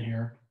plan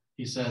here,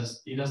 he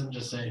doesn't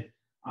just say,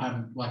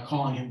 I'm like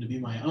calling him to be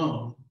my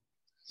own.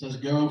 He says,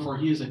 go, for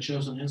he is a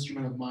chosen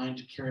instrument of mine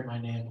to carry my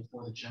name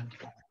before the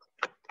Gentiles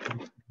and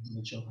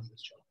the children of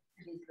Israel.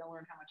 And he's going to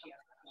learn how much he has.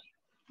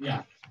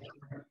 Yeah,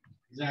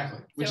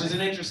 exactly. Which is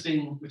an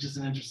interesting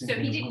So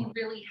he didn't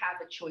really have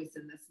a choice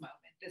in this moment.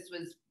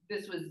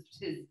 This was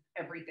his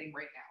everything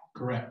right now.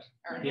 Correct.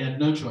 Right. He had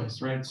no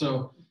choice, right?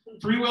 So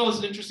free will is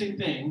an interesting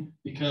thing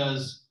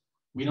because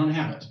we don't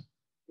have it,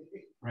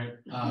 right?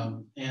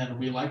 And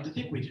we like to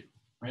think we do,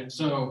 right?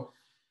 So,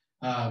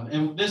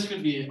 and this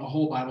could be a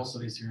whole Bible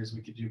study series.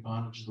 We could do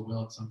bondage of the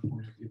will at some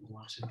point if people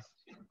want to,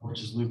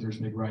 which is Luther's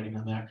big writing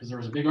on that, because there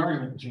was a big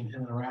argument between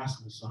him and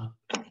Erasmus on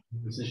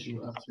this issue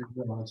of free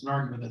will. It's an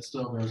argument that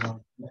still goes on.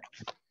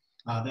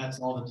 That's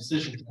all the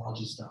decision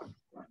theology stuff,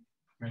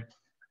 right?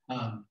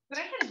 But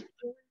I had a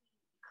very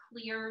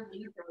clear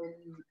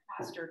Lutheran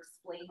pastor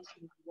explain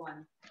to me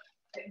one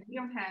that we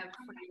don't have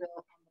free will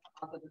on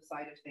the positive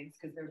side of things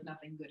because there's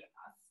nothing good in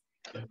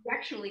us. Yeah. We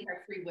actually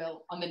have free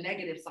will on the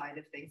negative side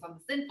of things, on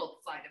the sinful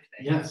side of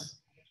things.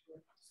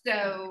 Yes.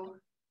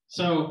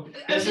 So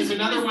this is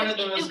another one of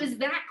those. It was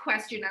that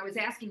question I was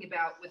asking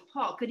about with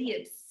Paul. Could he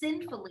have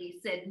sinfully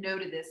said no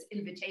to this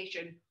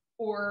invitation,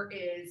 or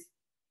is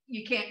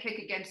you can't kick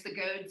against the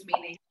goads,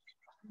 meaning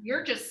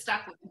you're just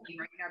stuck with me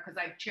right now because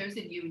I've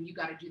chosen you and you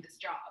got to do this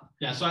job?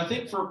 Yeah, so I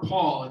think for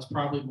Paul, it's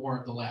probably more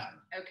of the latter.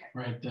 Okay.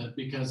 Right,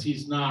 because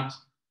he's not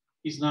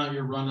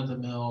your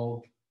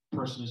run-of-the-mill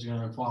person who's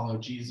going to follow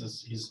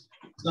Jesus. He's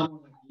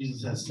someone that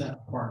Jesus has set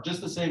apart.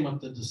 Just the same with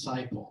the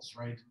disciples,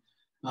 right?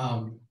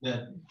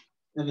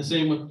 And the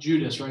same with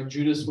Judas, right?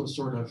 Judas was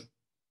sort of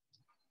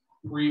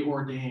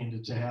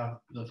preordained to have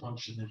the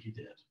function that he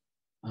did,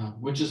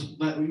 which is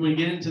when we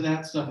get into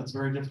that stuff, it's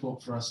very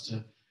difficult for us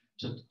to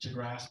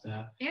grasp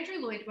that. Andrew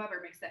Lloyd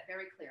Webber makes that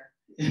very clear.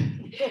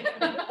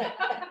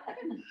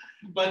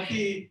 But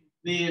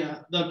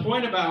the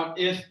point about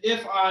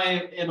if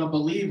I am a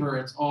believer,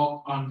 it's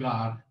all on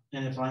God,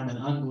 and if I'm an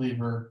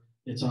unbeliever,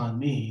 it's on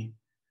me.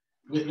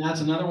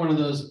 That's another one of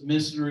those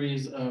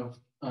mysteries of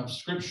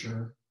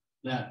Scripture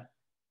that,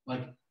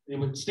 like, it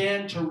would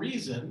stand to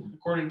reason,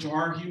 according to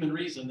our human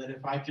reason, that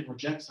if I can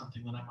reject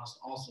something, then I must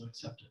also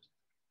accept it.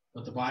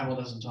 But the Bible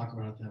doesn't talk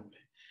about it that way.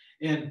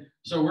 And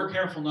so we're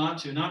careful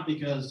not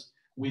because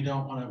we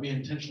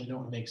intentionally don't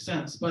want to make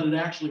sense, but it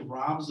actually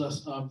robs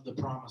us of the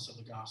promise of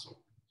the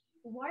gospel.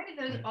 Why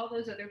did all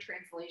those other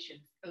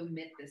translations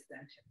omit this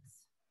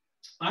sentence?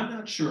 I'm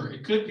not sure.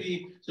 It could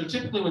be. So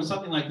typically when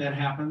something like that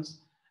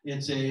happens,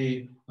 it's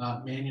a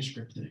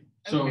manuscript thing.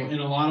 So Okay. in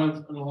a lot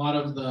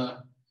of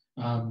the,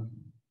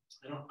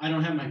 I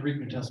don't have my Greek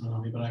New Testament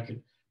on me, but I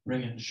could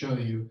bring it and show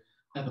you.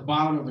 At the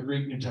bottom of the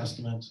Greek New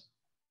Testament,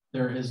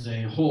 there is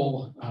a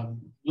whole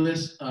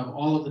list of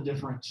all of the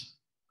different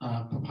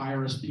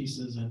papyrus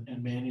pieces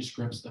and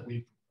manuscripts that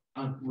we've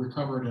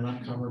recovered and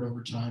uncovered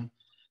over time.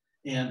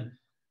 And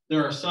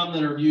there are some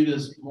that are viewed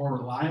as more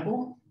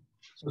reliable.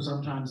 So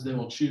sometimes they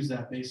will choose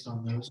that based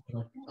on those.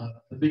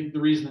 The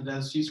reason the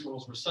Dead Sea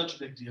Scrolls were such a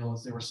big deal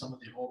is they were some of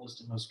the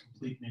oldest and most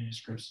complete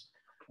manuscripts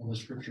of the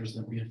scriptures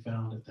that we had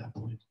found at that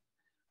point.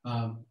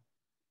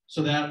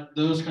 So that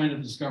those kind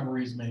of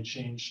discoveries may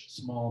change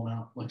small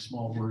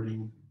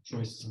wording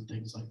choices and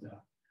things like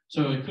that.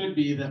 So it could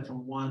be that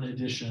from one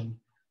edition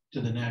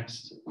to the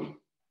next,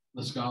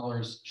 the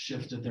scholars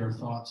shifted their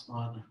thoughts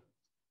on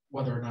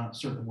whether or not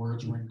certain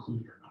words were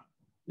included or not.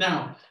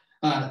 Now,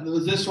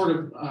 this sort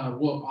of,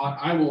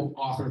 I will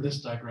offer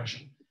this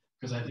digression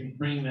because I think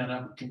bringing that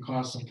up can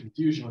cause some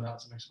confusion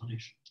without some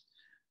explanation.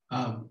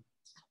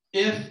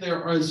 If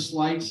there is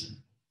slight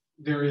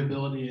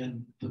variability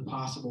in the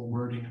possible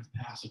wording of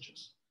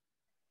passages,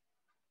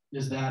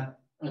 is that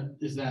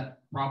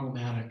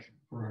problematic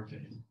for our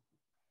faith?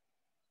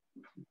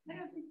 I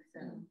don't think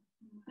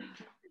so.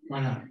 Why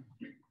not?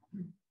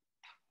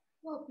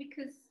 Well,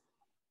 because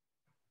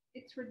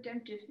it's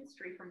redemptive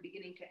history from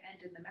beginning to end,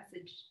 and the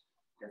message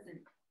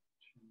doesn't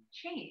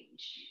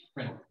change.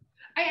 Right.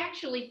 I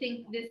actually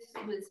think this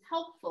was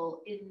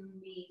helpful in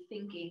me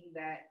thinking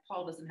that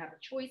Paul doesn't have a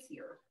choice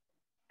here,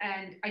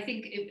 and I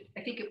think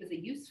it was a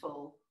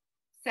useful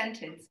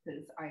sentence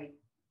because I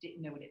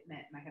didn't know what it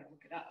meant and I had to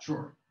look it up.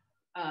 Sure.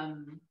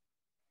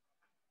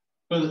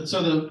 But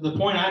so the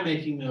point I'm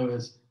making though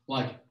is,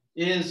 like,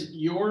 is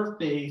your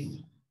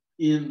faith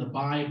in the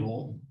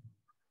Bible,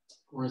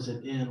 or is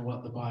it in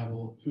who the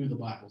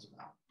Bible's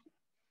about?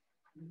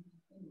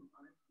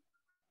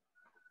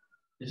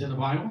 It's in the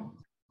Bible?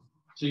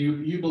 So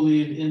you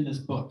believe in this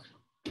book?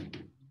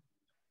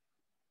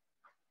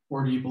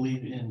 Or do you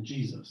believe in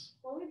Jesus?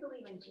 Well, we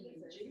believe in Jesus,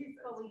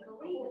 but we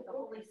believe that the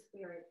Holy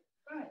Spirit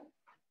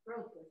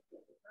wrote this.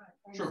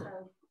 And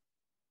sure.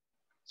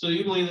 So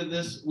we believe that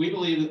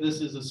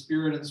this is a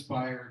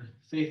Spirit-inspired,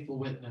 faithful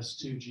witness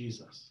to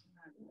Jesus.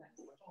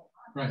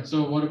 Right.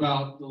 So what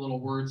about the little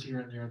words here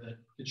and there that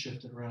get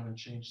shifted around and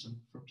changed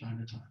them from time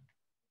to time?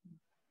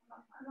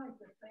 I like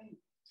to think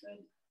that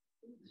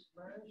this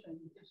version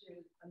gives you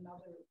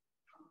another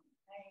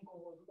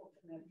angle of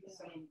looking at the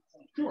same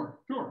thing. Sure,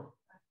 sure.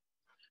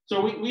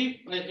 So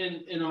we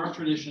in our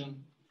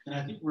tradition, and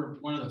I think we're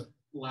one of the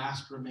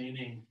last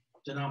remaining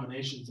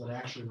denominations that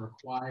actually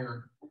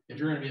require, if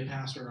you're going to be a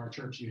pastor in our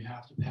church, you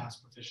have to pass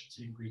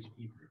proficiency in Greek and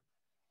Hebrew.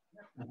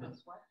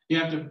 You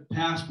have to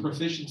pass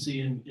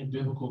proficiency in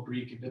biblical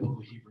Greek and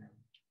biblical Hebrew.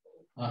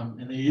 And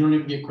then you don't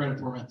even get credit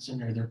for them. It's in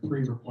there. They're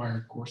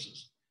pre-required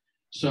courses.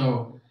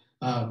 So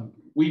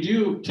we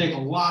do take a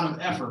lot of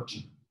effort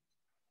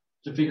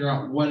to figure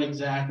out what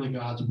exactly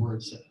God's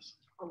word says.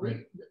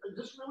 Right? Is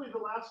this really the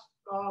last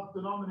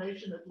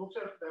denomination that looks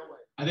at it that way?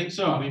 I think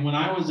so. I mean, when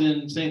I was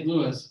in St.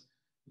 Louis,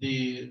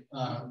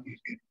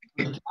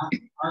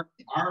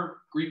 our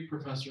Greek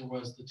professor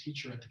was the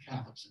teacher at the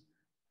Catholic Seminary.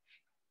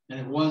 And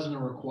it wasn't a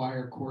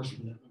required course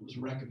for them. It was a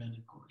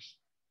recommended course.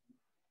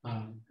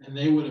 And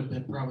they would have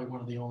been probably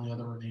one of the only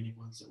other remaining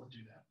ones that would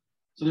do that.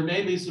 So there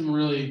may be some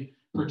really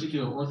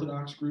particular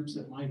Orthodox groups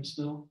that might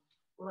still,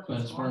 Well,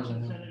 but as far as I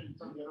know.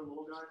 Some of the other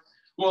little guys.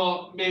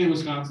 Well, maybe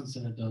Wisconsin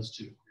Synod does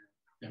too.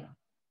 Yeah.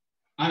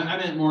 I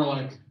meant more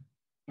like,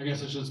 I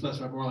guess I should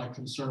specify more like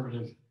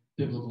conservative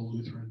biblical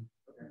Lutheran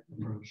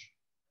approach.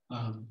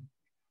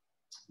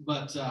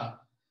 But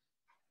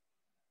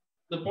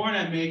the point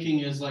I'm making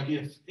is like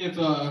if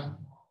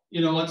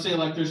let's say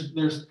like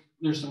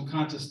there's some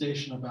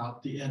contestation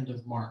about the end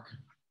of Mark,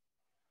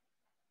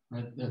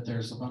 right? That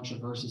there's a bunch of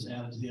verses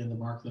added to the end of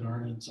Mark that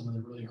aren't in some of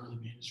the really early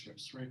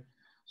manuscripts, right?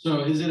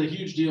 So is it a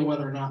huge deal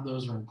whether or not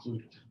those are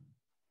included?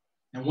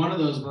 And one of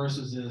those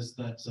verses is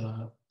that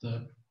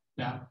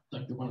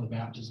one of the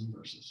baptism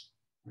verses,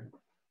 right?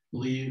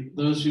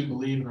 Those who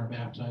believe and are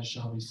baptized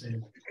shall be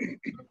saved.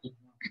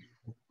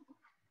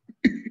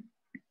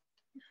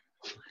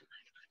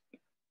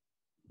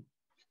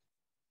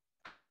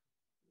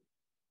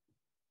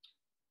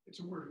 It's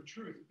a word of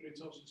truth, but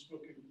it's also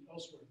spoken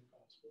elsewhere in the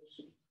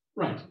Gospels.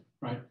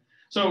 Right.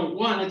 So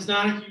one, it's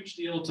not a huge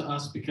deal to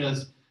us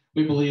because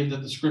we believe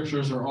that the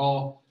scriptures are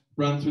all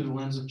run through the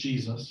lens of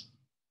Jesus,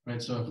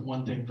 right? So if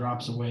one thing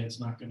drops away, it's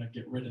not going to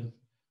get rid of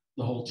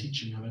the whole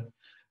teaching of it.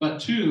 But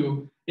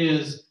two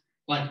is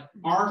like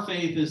our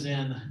faith is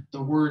in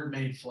the Word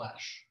made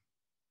flesh,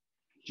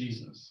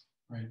 Jesus,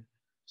 right?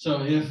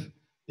 So if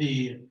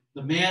the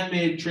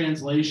man-made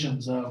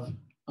translations of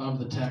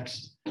the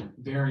text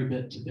vary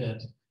bit to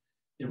bit,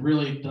 it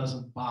really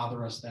doesn't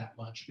bother us that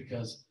much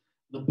because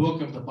the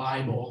book of the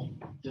Bible,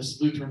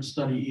 this Lutheran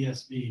Study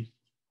ESV,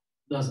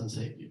 doesn't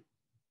save you.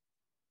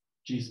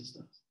 Jesus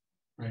does,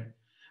 right?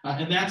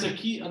 And that's a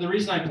key. The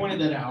reason I pointed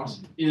that out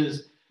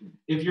is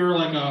if you're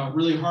like a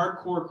really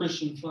hardcore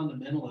Christian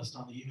fundamentalist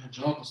on the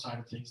evangelical side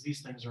of things,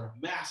 these things are a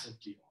massive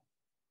deal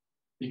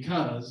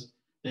because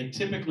they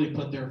typically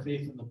put their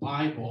faith in the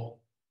Bible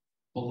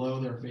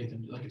below their faith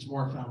in, like it's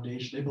more a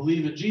foundation. They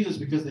believe in Jesus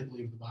because they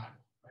believe in the Bible,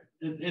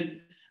 right?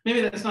 And maybe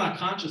that's not a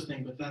conscious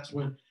thing, but that's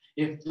when,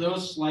 if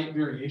those slight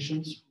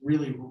variations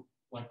really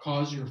like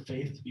cause your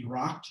faith to be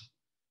rocked,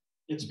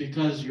 it's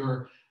because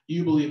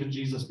you believe in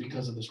Jesus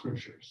because of the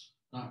scriptures,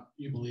 not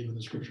you believe in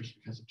the scriptures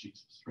because of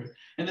Jesus, right?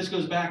 And this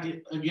goes back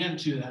again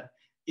to that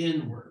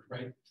inward,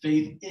 right?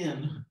 Faith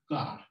in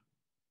God,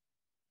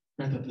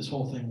 right? That this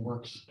whole thing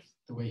works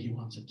the way he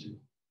wants it to.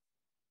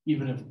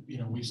 Even if,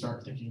 we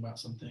start thinking about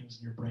some things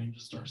and your brain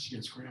just starts to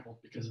get scrambled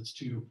because it's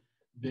too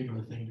big of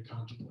a thing to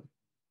contemplate.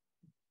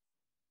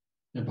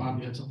 Yeah, Bob,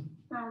 you had something?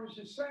 I was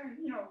just saying,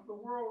 the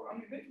world,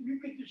 you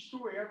could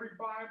destroy every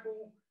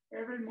Bible,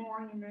 every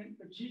monument,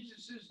 but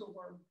Jesus is the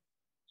Word.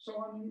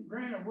 So,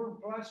 granted, we're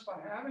blessed by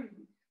having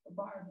the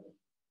Bible.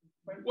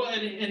 But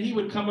and he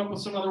would come up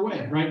with some other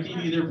way, right?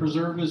 He'd either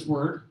preserve his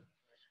word,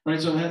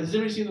 right? So has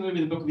anybody seen the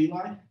movie The Book of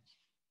Eli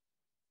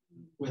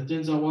with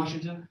Denzel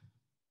Washington?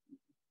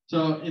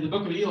 So in the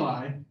Book of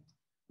Eli,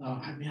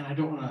 I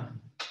don't want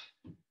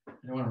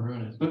to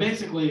ruin it, but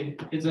basically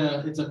it's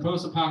a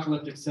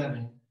post-apocalyptic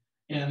setting,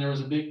 and there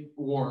was a big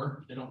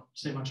war. They don't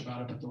say much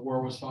about it, but the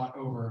war was fought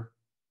over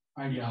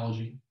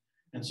ideology.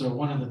 And so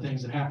one of the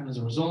things that happened as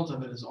a result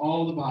of it is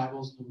all the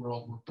Bibles in the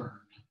world were burned,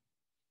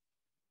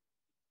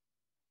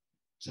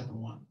 except for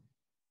one,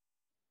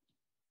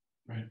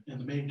 right? And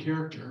the main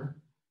character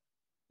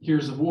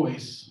hears a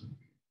voice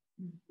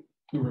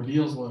who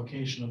reveals the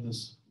location of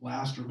this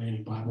last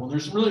remaining Bible. And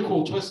there's some really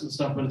cool twists and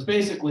stuff, but it's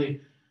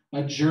basically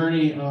a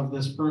journey of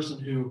this person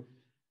who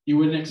you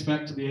wouldn't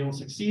expect to be able to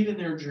succeed in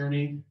their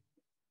journey,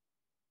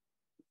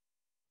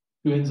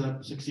 who ends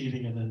up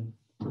succeeding and then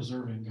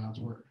preserving God's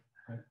word.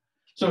 Right?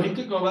 So he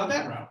could go about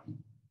that route,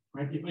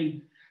 right? I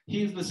mean,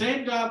 he's the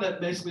same God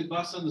that basically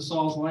busts into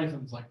Saul's life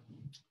and is like,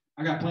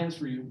 I got plans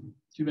for you.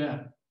 Too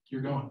bad.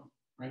 You're going,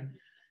 right?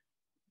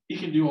 He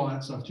can do all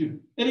that stuff too.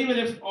 And even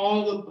if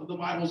all the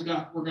Bibles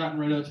were gotten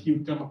rid of, he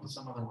would come up with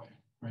some other way,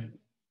 right?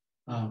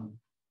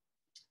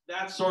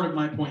 That's sort of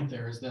my point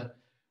there, is that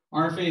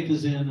our faith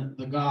is in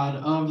the God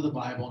of the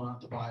Bible,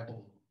 not the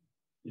Bible,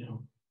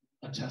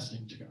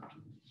 attesting to God.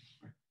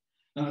 Right?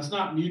 Now, it's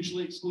not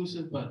mutually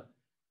exclusive, but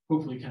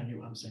hopefully you kind of get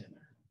what I'm saying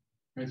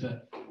there, right?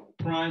 The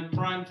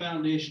prime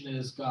foundation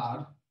is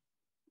God,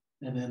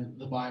 and then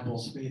the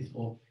Bible's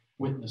faithful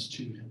witness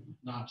to him,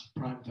 not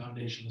prime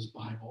foundation is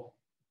Bible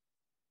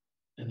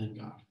and then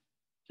God.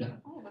 Yeah.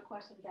 I have a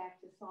question back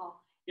to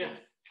Saul. Yeah.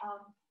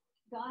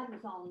 God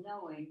was all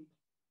knowing,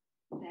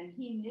 and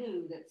he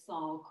knew that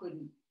Saul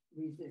couldn't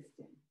resist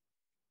him.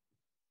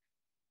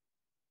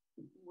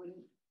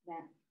 Wouldn't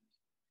that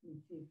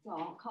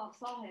Saul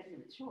had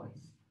no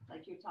choice?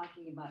 Like you're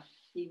talking about,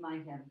 he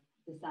might have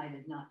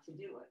decided not to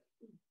do it,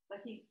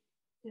 but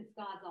since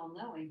God's all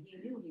knowing, he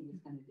knew he was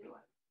going to do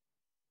it.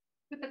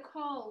 But the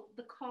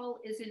call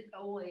isn't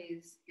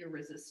always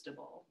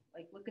irresistible.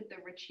 Like, look at the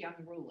rich young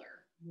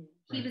ruler.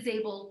 He Right. was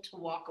able to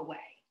walk away.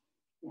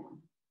 Yeah.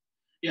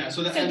 Yeah.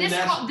 So This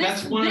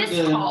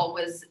call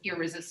was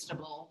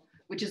irresistible,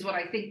 which is what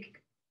I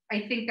think.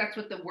 I think that's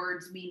what the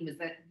words mean, was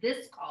that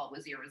this call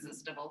was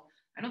irresistible.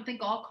 I don't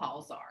think all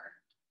calls are.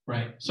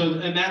 Right. So,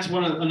 and that's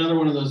another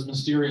one of those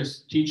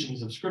mysterious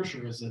teachings of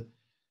Scripture, is that,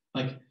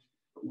 like,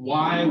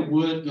 why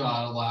would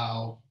God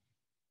allow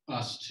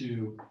us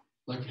to,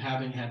 like,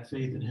 having had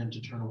faith in him,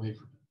 to turn away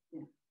from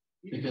it?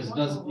 Yeah. Because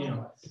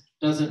it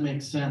doesn't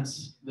make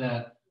sense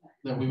that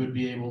we would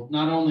be able,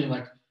 not only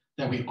like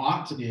that we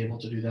ought to be able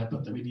to do that,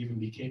 but that we'd even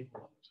be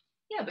capable of it.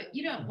 Yeah, but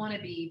you don't want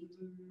to be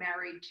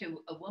married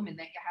to a woman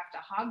that you have to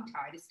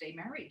hogtie to stay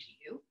married to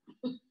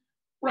you.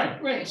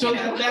 Right. So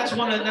that's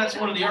one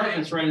of the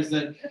arguments, right? Is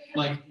that,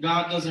 like,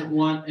 God doesn't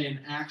want an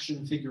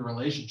action figure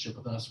relationship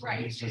with us, where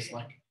he's just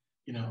like,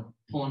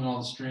 pulling all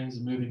the strings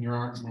and moving your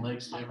arms and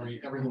legs to every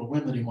little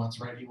whim that he wants,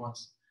 right? He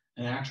wants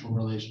an actual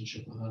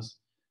relationship with us.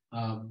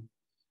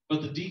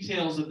 But the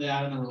details of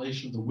that and the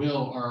relation of the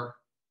will are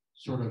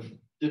sort of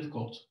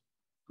difficult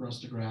for us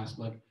to grasp.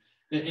 Like,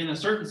 in a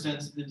certain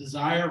sense, the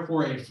desire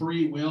for a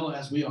free will,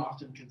 as we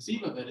often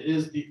conceive of it,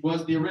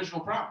 was the original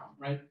problem,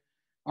 right?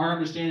 Our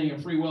understanding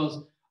of free will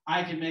is,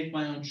 I can make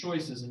my own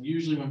choices. And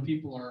usually when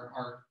people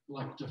are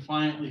like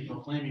defiantly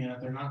proclaiming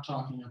that, they're not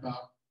talking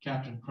about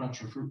Captain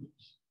Crunch or Fruit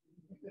Loops,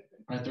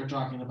 right? They're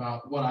talking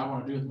about what I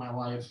want to do with my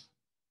life,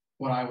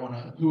 who I want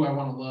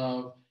to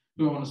love,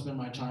 who I want to spend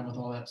my time with,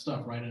 all that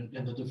stuff, right?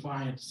 And the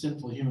defiant,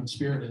 sinful human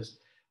spirit is,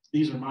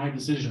 these are my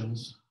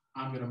decisions.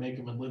 I'm going to make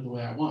them and live the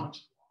way I want,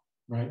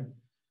 right?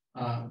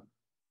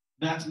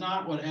 That's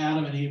not what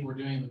Adam and Eve were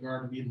doing in the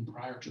Garden of Eden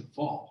prior to the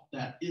fall.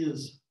 That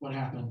is what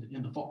happened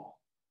in the fall,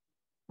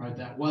 right?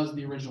 That was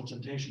the original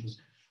temptation.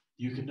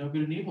 You could know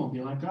good and evil and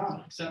be like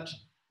God, except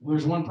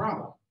there's one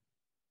problem.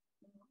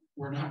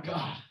 We're not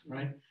God,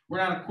 right? We're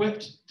not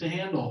equipped to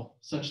handle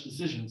such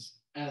decisions,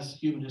 as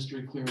human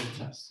history clearly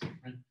attests,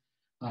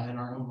 right? In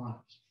our own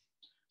lives.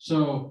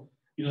 So,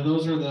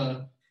 those are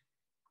the,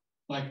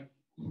 like,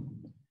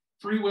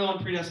 free will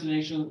and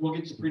predestination. We'll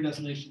get to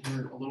predestination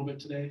here a little bit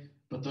today,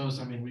 but those,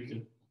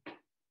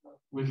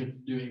 we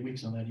could do 8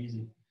 weeks on that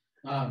easy.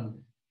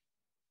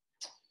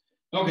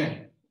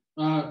 Okay,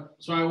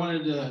 so I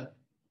wanted to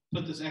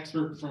put this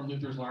excerpt from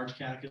Luther's Large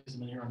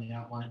Catechism in here on the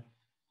outline.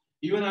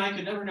 You and I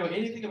could never know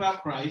anything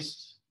about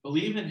Christ,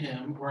 believe in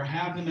him, or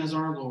have him as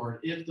our Lord,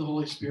 if the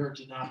Holy Spirit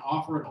did not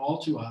offer it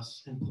all to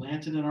us and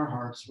plant it in our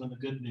hearts when the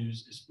good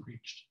news is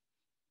preached.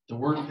 The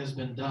work has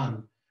been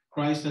done.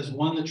 Christ has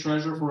won the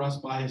treasure for us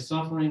by his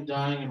suffering,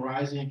 dying, and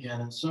rising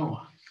again, and so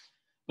on.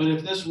 But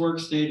if this work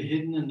stayed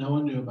hidden and no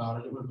one knew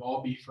about it, it would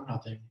all be for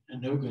nothing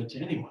and no good to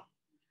anyone.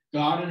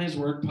 God in his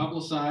word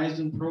publicized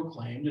and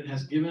proclaimed, and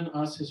has given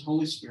us his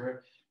Holy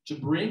Spirit to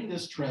bring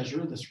this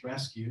treasure, this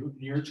rescue,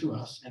 near to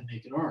us and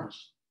make it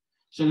ours.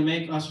 So to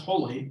make us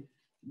holy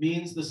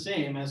means the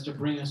same as to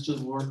bring us to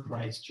the Lord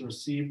Christ, to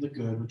receive the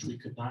good which we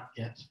could not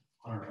get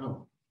on our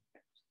own.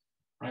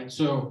 Right?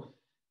 So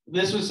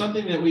this was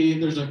something that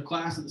there's a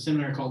class at the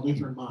seminary called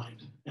Lutheran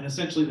Mind. And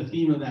essentially the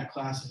theme of that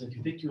class is, if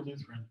you think you're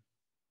Lutheran,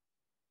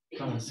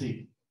 come and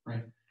see,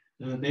 right?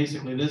 And then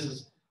basically this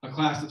is a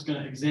class that's going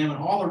to examine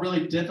all the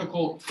really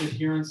difficult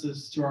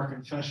adherences to our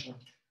confession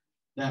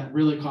that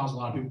really cause a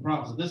lot of people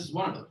problems. And this is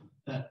one of them,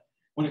 that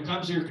when it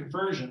comes to your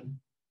conversion,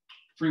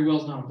 free will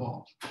is not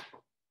involved.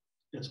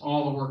 It's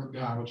all the work of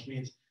God, which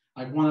means,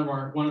 like, one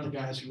of the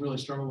guys who really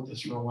struggled with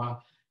this for a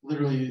while,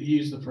 literally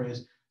used the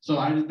phrase, so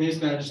I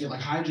just get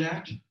like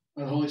hijacked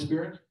by the Holy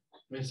Spirit.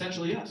 But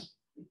essentially, yes,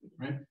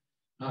 right?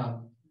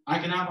 I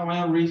cannot by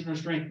my own reason or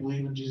strength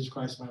believe in Jesus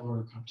Christ my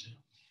Lord or come to him,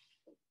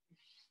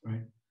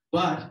 right?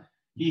 But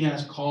he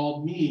has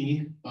called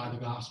me by the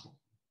gospel,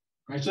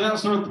 right? So that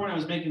was sort of the point I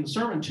was making in the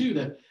sermon too,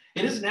 that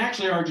it isn't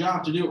actually our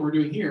job to do what we're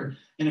doing here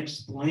and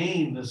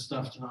explain this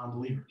stuff to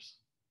non-believers.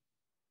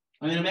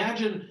 I mean,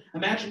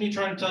 imagine me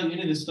trying to tell you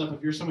any of this stuff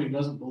if you're somebody who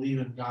doesn't believe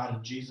in God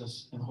and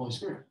Jesus and the Holy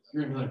Spirit.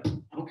 You're going to be like,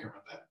 I don't care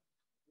about that.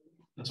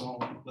 That's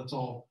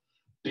all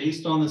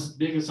based on this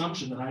big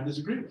assumption that I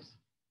disagree with.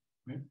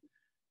 Right?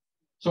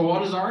 So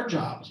what is our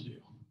job to do?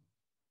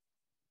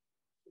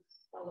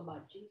 It's all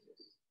about Jesus.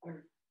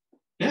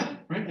 Yeah,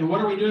 right. And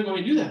what are we doing when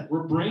we do that?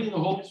 We're bringing the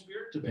Holy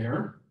Spirit to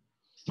bear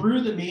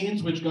through the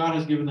means which God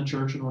has given the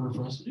church in order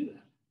for us to do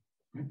that.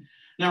 Right?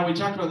 Now, we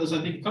talked about this,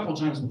 I think, a couple of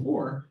times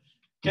before.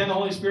 Can the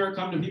Holy Spirit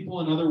come to people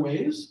in other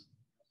ways?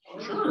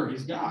 Sure,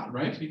 he's God,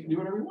 right? He can do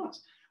whatever he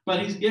wants.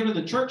 But he's given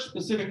the church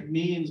specific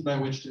means by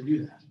which to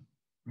do that.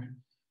 Right?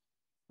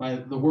 by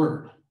the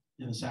word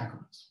in the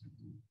sacraments.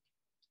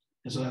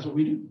 And so that's what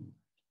we do.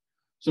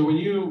 So when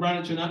you run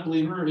into an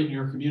unbeliever in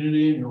your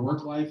community, in your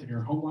work life, in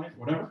your home life,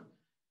 whatever,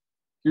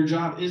 your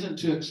job isn't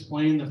to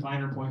explain the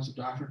finer points of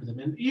doctrine to them,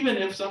 and even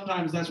if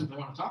sometimes that's what they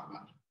want to talk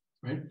about,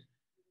 right?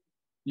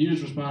 You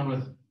just respond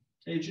with,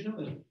 hey, did you know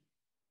that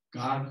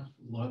God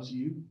loves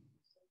you?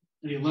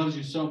 And he loves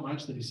you so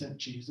much that he sent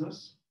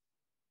Jesus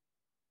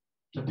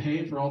to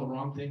pay for all the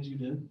wrong things you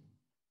did?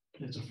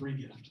 It's a free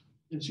gift.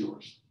 It's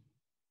yours.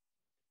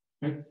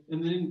 Right?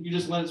 And then you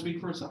just let it speak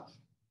for itself.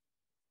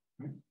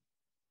 Right?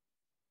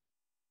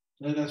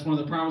 That's one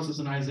of the promises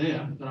in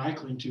Isaiah that I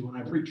cling to when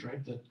I preach,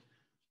 right? That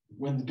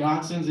when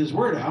God sends his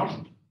word out,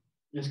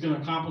 it's going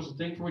to accomplish the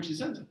thing for which he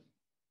sends it.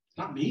 It's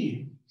not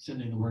me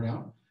sending the word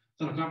out.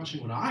 It's not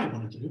accomplishing what I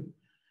want it to do.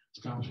 It's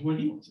accomplishing what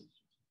he wants it to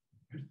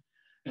do. Right?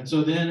 And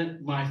so then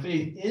my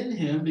faith in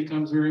him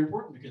becomes very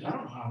important because I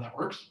don't know how that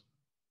works.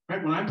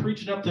 Right? When I'm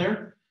preaching up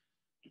there,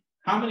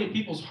 how many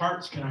people's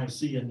hearts can I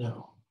see and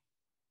know?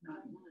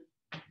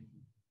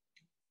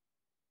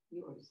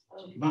 Yours.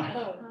 Mine.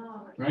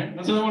 Right?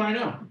 That's the only one I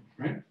know.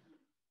 Right?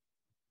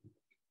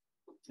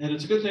 And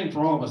it's a good thing for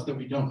all of us that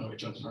we don't know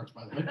each other's hearts,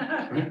 by the way.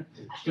 Right?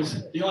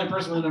 Because the only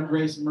person with enough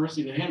grace and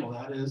mercy to handle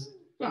that is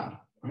God.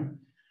 Right?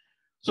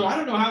 So I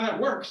don't know how that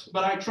works,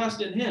 but I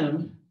trust in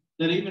him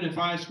that even if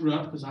I screw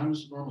up, because I'm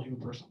just a normal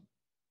human person,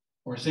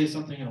 or say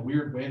something in a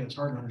weird way that's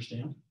hard to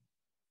understand,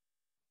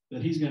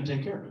 that he's going to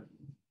take care of it.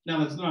 Now,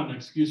 that's not an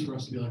excuse for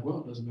us to be like, well,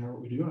 it doesn't matter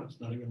what we do.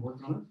 It's not even work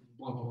on it,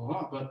 blah, blah, blah,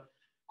 blah. But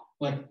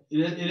like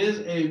it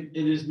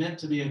is meant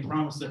to be a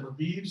promise that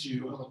relieves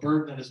you of a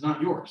burden that is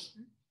not yours.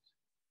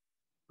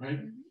 Right?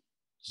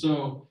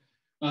 So,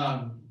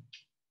 and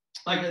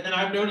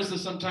I've noticed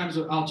this sometimes.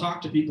 I'll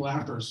talk to people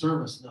after a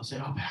service, and they'll say,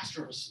 "Oh,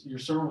 Pastor, your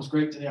sermon was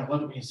great today. I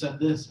love it when you said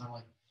this." And I'm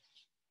like,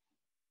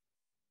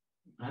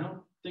 I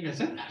don't think I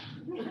said that.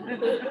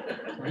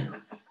 Right?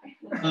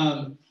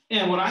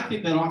 And what I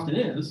think that often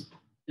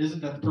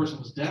isn't that the person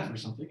was deaf or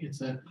something. It's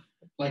that,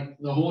 like,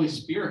 the Holy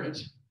Spirit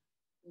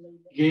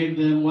gave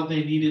them what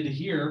they needed to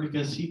hear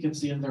because he can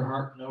see in their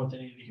heart and know what they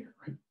need to hear.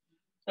 Right?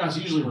 Now, it's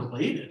usually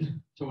related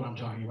to what I'm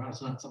talking about.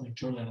 It's not something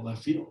totally out of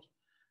left field,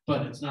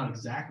 but it's not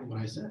exactly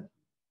what I said.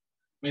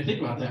 I mean, think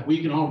about that.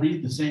 We can all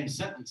read the same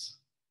sentence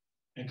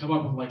and come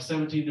up with like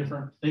 17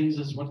 different things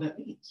as what that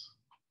means,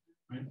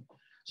 right?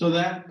 So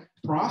that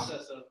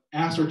process of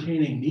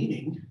ascertaining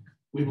meaning,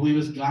 we believe,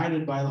 is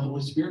guided by the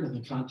Holy Spirit in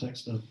the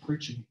context of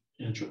preaching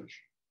in a church.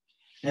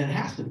 And it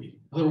has to be.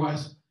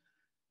 Otherwise,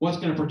 what's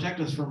going to protect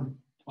us from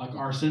like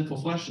our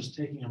sinful flesh just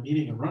taking a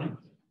meaning and running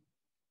with it?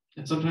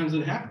 And sometimes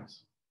it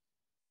happens,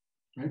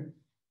 right?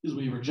 Because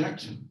we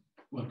reject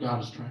what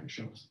God is trying to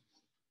show us,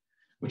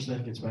 which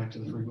then gets back to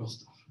the free will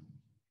stuff.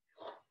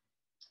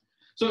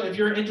 So if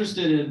you're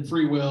interested in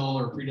free will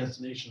or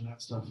predestination and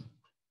that stuff,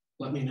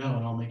 let me know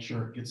and I'll make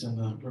sure it gets in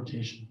the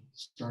rotation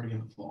starting in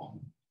the fall.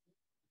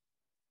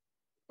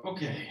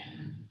 Okay,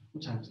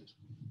 what time is it?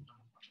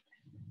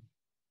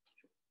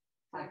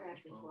 5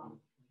 after 12.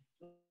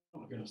 Oh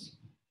my goodness.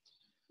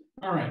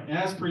 All right,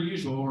 as per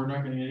usual, we're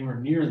not going to get anywhere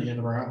near the end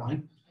of our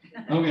outline.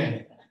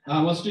 Okay,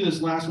 let's do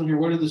this last one here.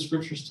 What do the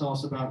scriptures tell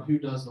us about who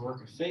does the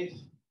work of faith?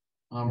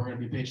 We're going to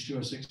be page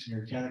 206 in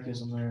your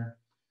catechism there.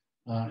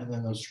 And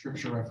then those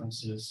scripture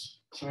references.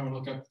 So I'm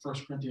going to look up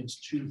 1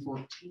 Corinthians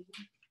 2:14.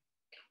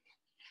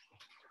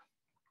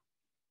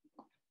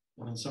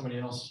 And then somebody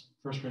else,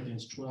 1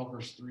 Corinthians 12,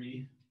 verse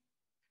 3.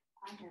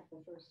 I have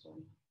the first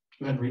one.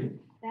 Go ahead and read it.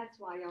 That's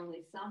why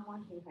only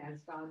someone who has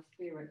God's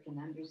Spirit can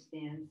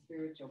understand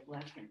spiritual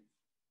blessings.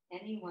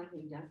 Anyone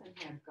who doesn't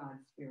have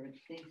God's Spirit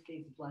thinks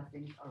these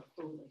blessings are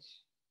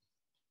foolish.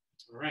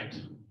 All right.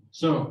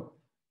 So,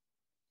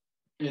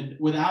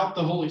 without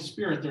the Holy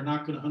Spirit, they're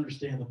not going to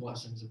understand the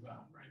blessings of God,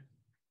 right?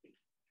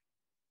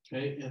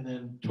 Okay, and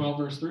then 12,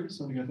 verse 3.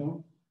 Somebody got that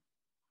one?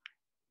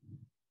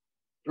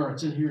 Or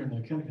it's in here in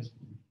the catechism.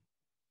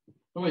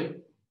 Oh, wait.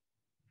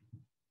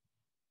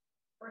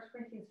 1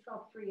 Corinthians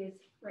 12:3 is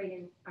right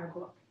in our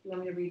book. You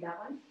want me to read that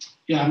one?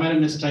 Yeah, I might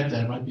have mistyped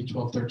that. It might be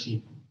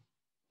 12:13.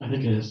 I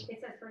think it is.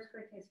 It says 1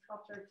 Corinthians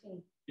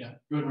 12:13. Yeah,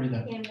 go ahead and read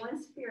that. In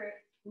one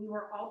spirit, we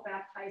were all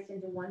baptized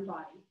into one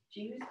body,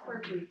 Jews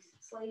or Greeks,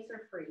 slaves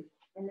or free,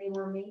 and they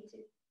were made to,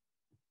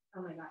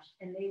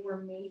 and they were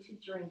made to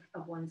drink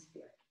of one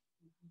spirit.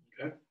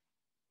 Okay.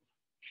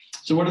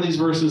 So what do these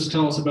verses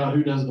tell us about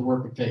who does the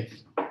work of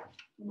faith?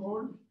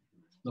 Lord.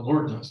 The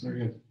Lord does. Very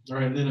good. All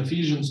right, then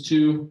Ephesians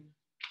 2,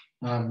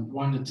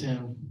 1 to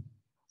 10.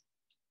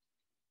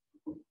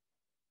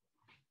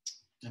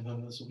 And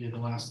then this will be the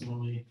last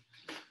one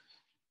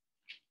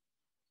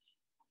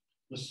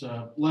this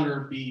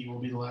letter B will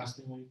be the last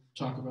thing we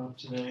talk about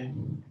today.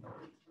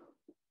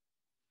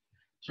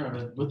 Sorry,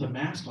 but with the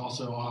mask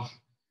also off,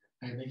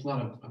 I think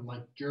I'm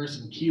like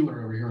Garrison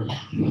Keeler over here.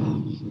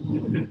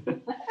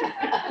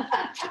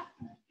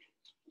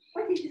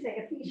 What did you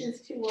say?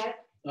 Ephesians 2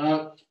 what?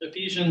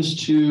 Ephesians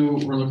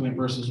 2, we're looking at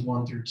verses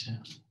 1 through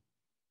 10.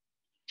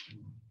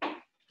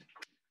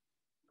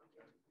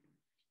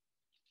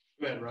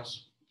 Go ahead,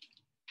 Russ.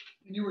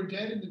 And you were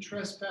dead in the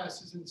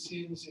trespasses and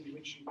sins in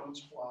which you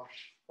once walked,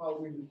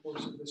 following the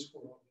course of this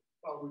world,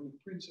 following the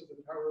prince of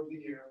the power of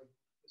the air,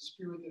 the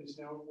spirit that is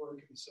now at work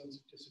in the sons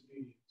of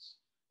disobedience,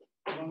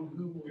 among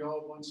whom we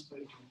all once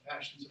lived in the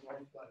passions of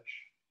our flesh,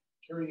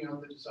 carrying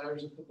out the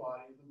desires of the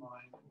body and the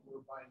mind, and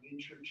were by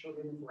nature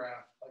children of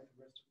wrath like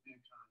the rest of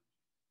mankind.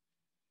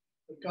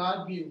 But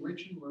God, being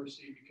rich in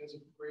mercy, because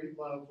of the great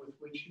love with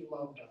which he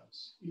loved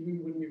us,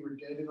 even when we were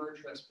dead in our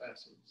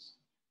trespasses,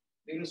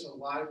 made us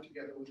alive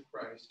together with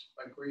Christ.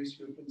 By grace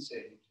you have been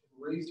saved,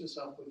 and raised us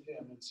up with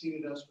him, and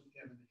seated us with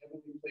him in the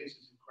heavenly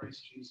places in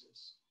Christ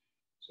Jesus,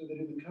 so that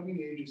in the coming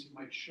ages he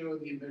might show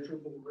the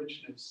immeasurable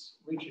riches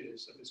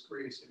of his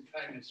grace and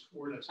kindness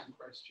toward us in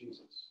Christ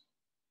Jesus.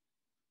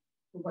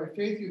 For by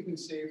faith you have been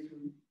saved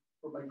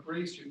for by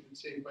grace you have been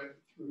saved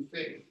through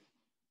faith.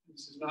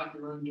 This is not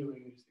your own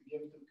doing, it is the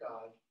gift of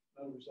God,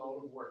 not a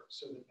result of works,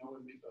 so that no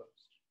one may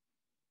boast.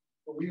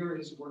 For we are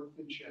his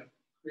workmanship,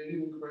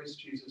 created in Christ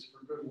Jesus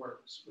for good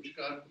works, which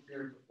God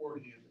prepared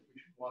beforehand that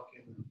we should walk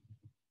in them.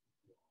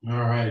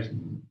 All right.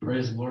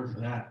 Praise the Lord for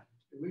that.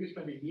 We could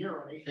spend a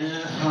year on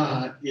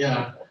it.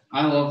 Yeah,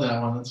 I love that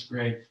one. That's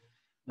great.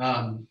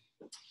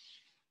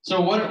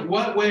 So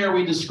what way are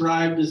we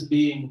described as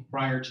being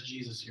prior to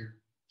Jesus here?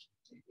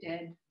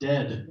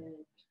 Dead.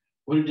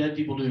 What do dead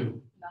people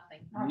do?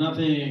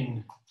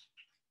 Nothing.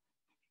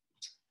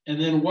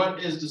 And then what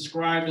is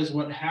described as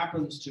what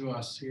happens to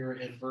us here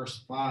in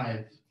verse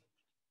 5?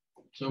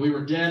 So we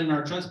were dead in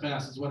our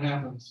trespasses. What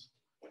happens?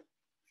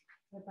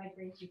 But by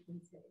grace you've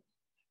been saved.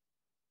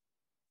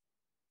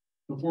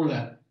 Before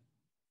that?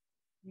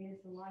 Made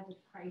us alive with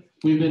Christ.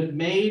 We've been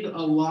made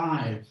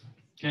alive.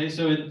 Okay,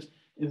 so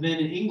then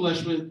in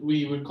English,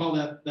 we would call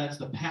that's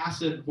the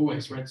passive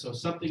voice, right? So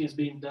something is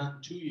being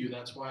done to you.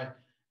 That's why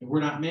if we're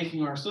not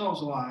making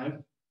ourselves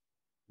alive,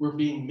 we're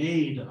being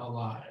made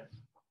alive,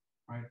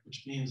 right?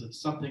 Which means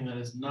it's something that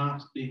is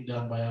not being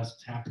done by us,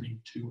 it's happening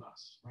to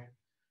us, right?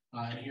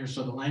 And here,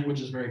 so the language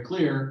is very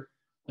clear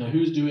that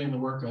who's doing the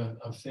work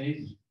of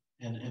faith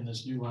and in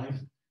this new life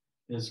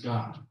is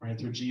God, right?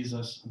 Through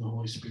Jesus and the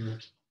Holy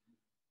Spirit,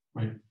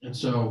 right? And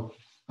so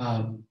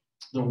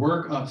the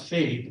work of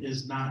faith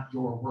is not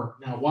your work.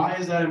 Now, why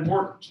is that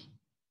important?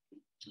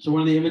 So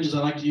one of the images I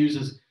like to use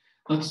is,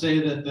 let's say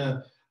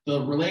that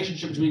the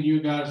relationship between you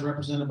and God is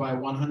represented by a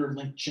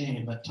 100-link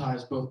chain that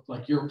ties both,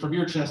 like from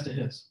your chest to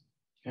his,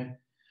 okay?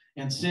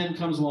 And sin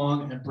comes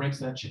along and breaks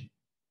that chain.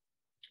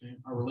 Okay?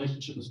 Our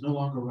relationship is no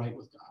longer right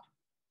with God.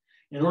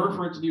 In order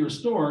for it to be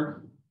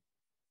restored,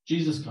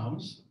 Jesus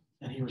comes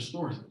and he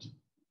restores it.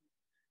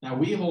 Now,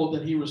 we hold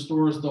that he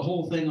restores the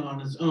whole thing on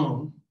his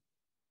own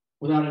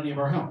without any of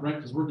our help, right?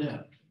 Because we're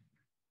dead,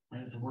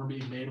 right? And we're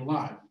being made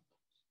alive.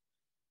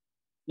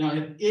 Now,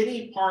 if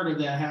any part of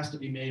that has to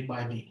be made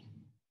by me,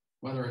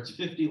 whether it's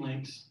 50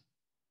 links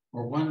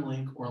or 1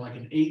 link or like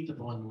an eighth of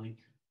 1 link,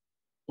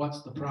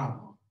 what's the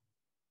problem?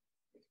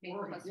 Faith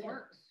plus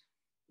works.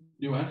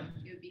 Do what?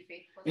 It would be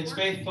faith plus It's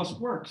works. faith plus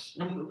works.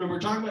 And we're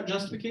talking about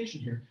justification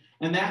here.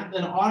 And that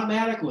then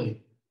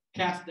automatically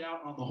casts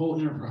doubt on the whole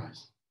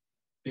enterprise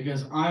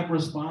because I'm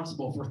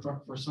responsible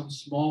for some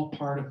small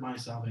part of my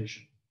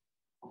salvation.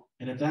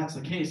 And if that's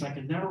the case, I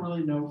can never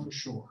really know for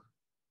sure.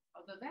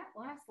 Although that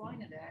last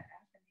line of that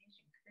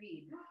Athanasian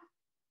Creed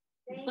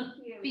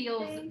Thank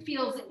you.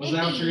 feels Was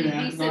that what you're gonna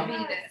ask about?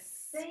 vis-a-vis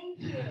this. Thank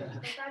you.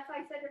 Because that's why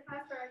I said to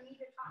Pastor, I need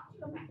to talk to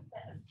you about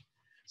this.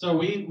 So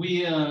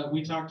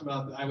we talked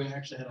about, we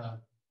actually had a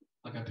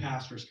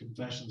pastor's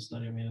confession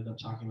study, and we ended up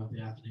talking about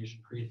the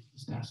Athanasian Creed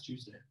this past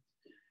Tuesday.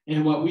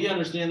 And what we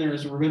understand there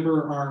is,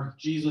 remember our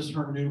Jesus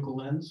hermeneutical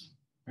lens,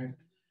 right?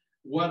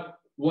 What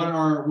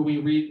are, when we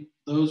read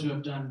those who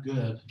have done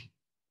good,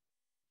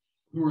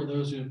 who are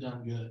those who have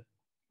done good?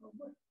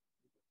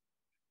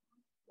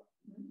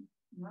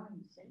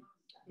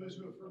 Those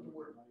who have heard the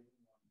word.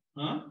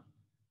 Huh?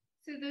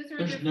 So those are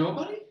There's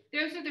nobody?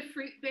 Those are the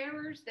fruit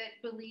bearers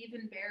that believe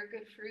and bear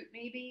good fruit,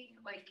 maybe.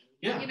 Like,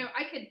 Yeah.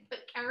 I could put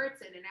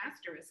carrots in and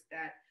asterisk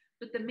that,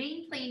 but the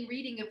main plain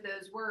reading of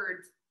those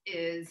words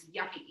is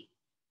yucky.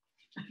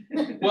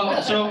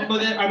 Well, so, but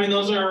then, I mean,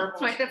 those are.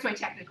 That's my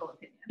technical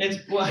opinion.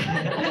 It's well,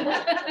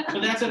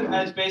 but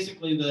that's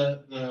basically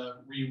the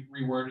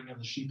rewording of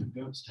the sheep and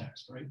goats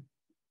text, right?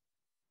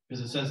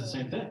 Because it says the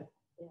same thing,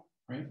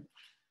 right?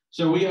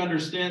 So we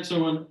understand.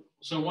 So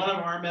one of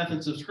our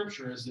methods of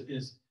scripture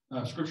is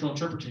scriptural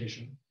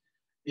interpretation,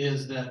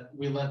 is that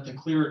we let the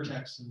clearer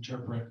text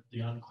interpret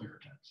the unclear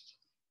text,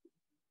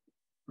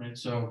 right?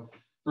 So,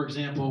 for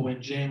example,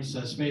 when James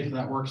says faith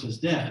without works is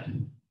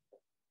dead,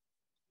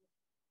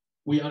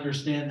 we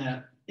understand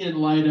that in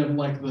light of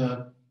like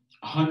the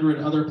 100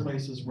 other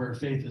places where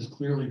faith is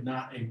clearly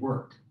not a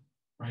work,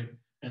 right?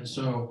 And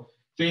so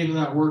faith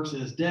without works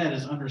is dead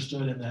is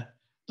understood in that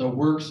the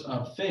works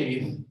of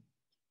faith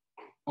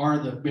are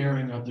the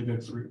bearing of the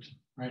good fruit,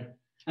 right?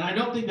 And I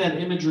don't think that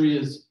imagery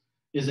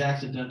is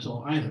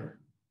accidental either,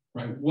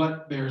 right?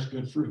 What bears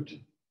good fruit?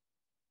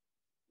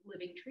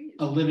 Living trees.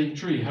 A living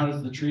tree. How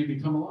does the tree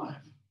become alive?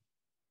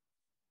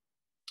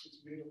 It's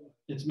made alive.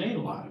 It's made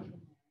alive,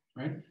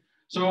 right?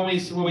 So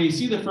when we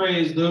see the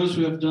phrase, those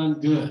who have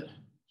done good,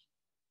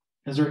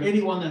 is there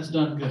anyone that's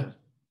done good?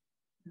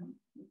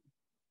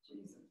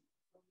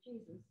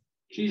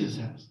 Jesus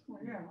has.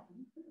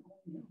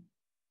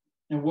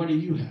 And what do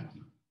you have?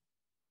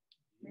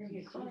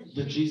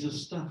 The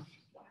Jesus stuff,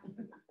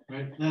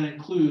 right? That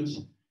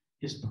includes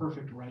his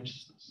perfect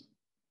righteousness,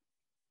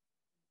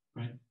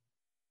 right?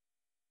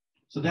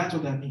 So that's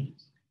what that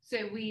means.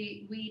 So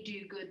we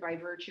do good by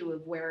virtue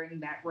of wearing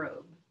that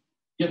robe.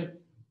 Yep.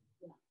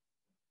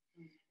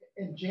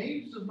 And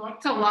James is not.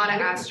 It's a lot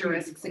of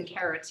asterisks and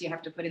carrots you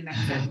have to put in that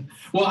sentence.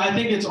 Well, I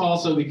think it's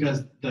also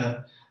because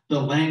the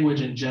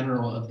language in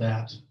general of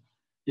that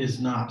is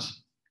not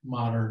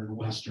modern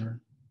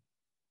Western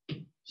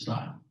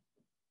style.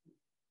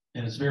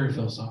 And it's very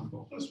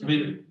philosophical. I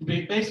mean,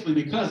 basically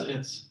because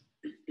it's,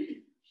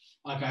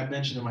 like I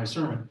mentioned in my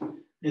sermon,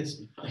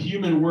 it's a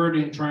human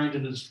wording trying to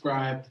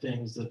describe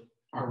things that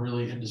are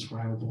really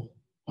indescribable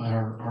by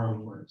our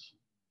own words.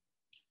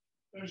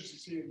 I was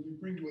just saying, we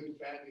bring to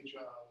advantage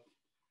of,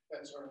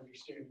 that's our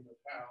understanding of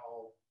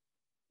how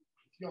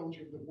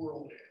theology of the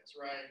world is,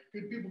 right?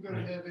 Good people go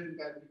to heaven,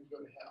 bad people go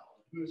to hell.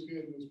 Who is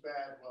good, who is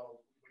bad, well,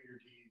 weigh your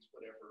deeds,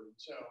 whatever. And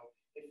so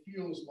it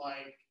feels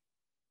like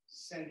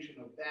sanction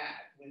of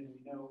that when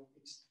we know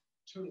it's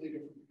totally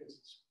different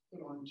because it's put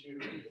onto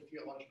the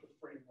theological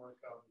framework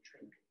of the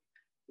Trinity.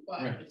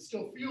 But it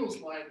still feels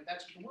like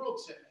that's what the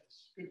world says.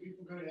 Good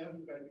people go to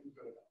heaven, bad people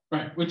go to hell.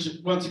 Right, which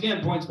once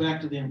again points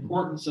back to the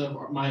importance of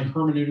my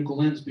hermeneutical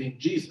lens being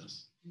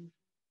Jesus.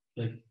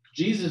 Like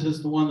Jesus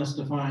is the one that's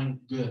defining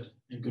good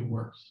and good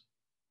works,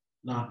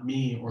 not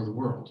me or the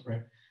world,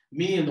 right?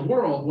 Me and the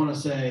world want to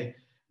say,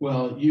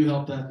 well, you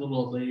help that little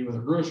old lady with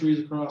her groceries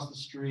across the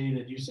street,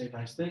 and you say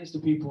nice things to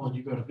people, and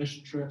you go to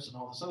mission trips and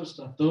all this other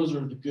stuff. Those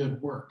are the good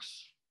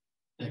works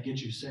that get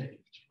you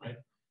saved, right?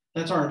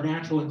 That's our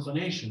natural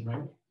inclination,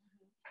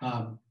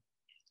 right?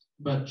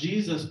 But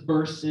Jesus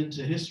bursts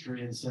into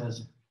history and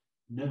says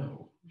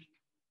no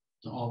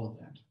to all of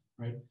that,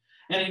 right?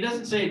 And he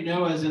doesn't say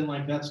no as in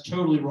like that's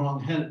totally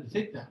wrong-headed to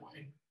think that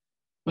way,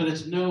 but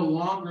it's no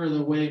longer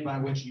the way by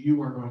which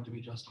you are going to be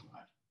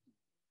justified.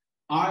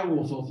 I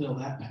will fulfill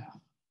that path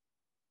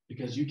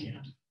because you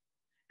can't.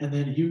 And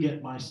then you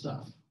get my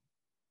stuff.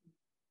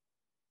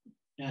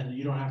 And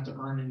you don't have to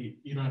earn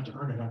you don't have to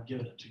earn it, I'm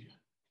giving it to you.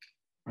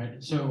 Right?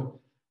 And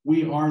so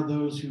we are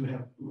those who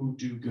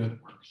do good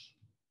works.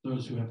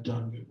 Those who have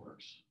done good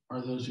works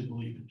are those who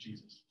believe in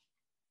Jesus.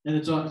 And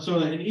it's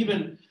and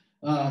even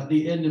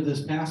the end of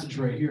this passage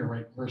right here,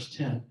 right, verse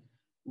 10,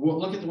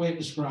 look at the way it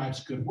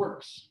describes good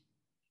works.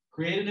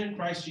 Created in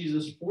Christ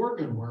Jesus for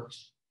good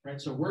works, right?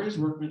 So we're his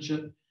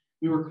workmanship.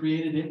 We were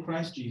created in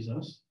Christ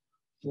Jesus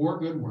for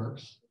good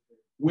works,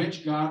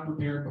 which God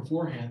prepared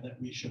beforehand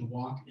that we should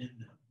walk in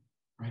them,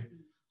 right?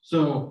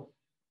 So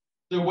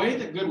the way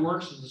that good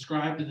works is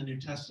described in the New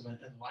Testament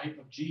in light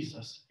of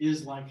Jesus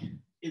is like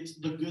it's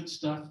the good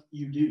stuff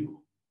you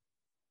do.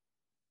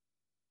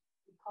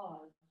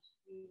 Because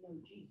you know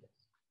Jesus.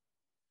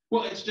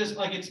 Well, it's just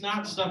like it's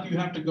not stuff you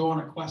have to go on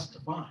a quest to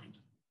find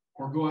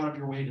or go out of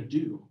your way to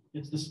do.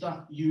 It's the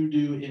stuff you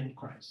do in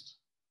Christ,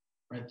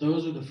 right?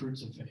 Those are the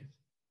fruits of faith.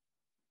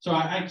 So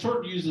I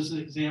sort of used this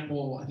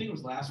example, I think it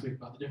was last week,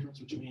 about the difference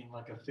between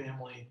like a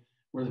family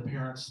where the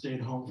parents stayed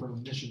home from a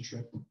mission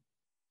trip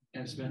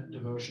and spent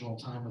devotional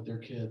time with their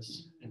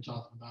kids and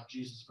taught them about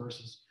Jesus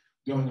versus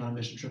going on a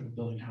mission trip and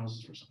building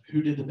houses for somebody.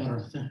 Who did the better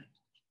thing?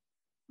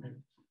 Right?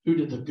 Who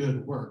did the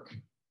good work?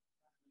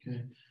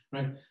 Okay,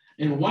 right?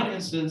 In one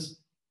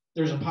instance,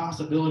 there's a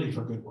possibility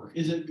for good work.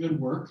 Is it good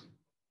work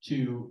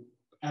to,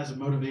 as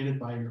motivated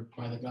by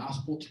the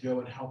gospel, to go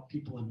and help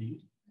people in need?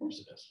 Of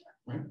course it is,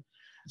 right?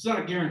 It's not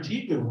a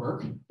guaranteed good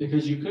work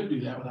because you could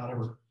do that without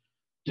ever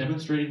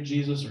demonstrating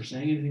Jesus or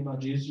saying anything about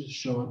Jesus. Just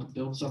show up,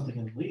 build something,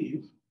 and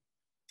leave.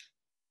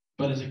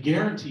 But it's a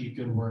guaranteed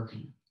good work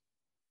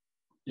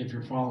if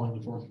you're following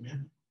the fourth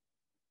commandment,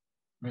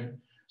 right?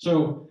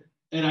 So,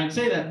 and I'd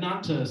say that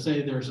not to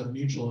say there's a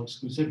mutual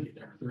exclusivity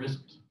there. There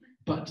isn't.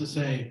 But to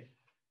say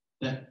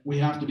that we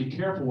have to be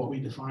careful what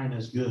we define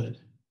as good.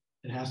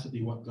 It has to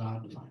be what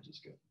God defines as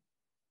good.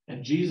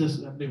 And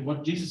Jesus, I mean,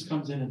 what Jesus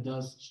comes in and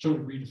does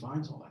totally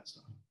redefines all that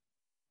stuff.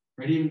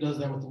 Right? He even does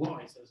that with the law.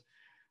 He says,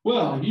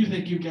 well, you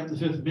think you kept the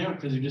fifth commandment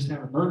because you just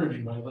haven't murdered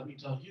anybody. Let me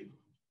tell you.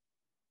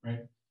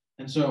 Right?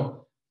 And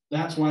so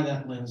that's why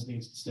that lens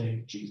needs to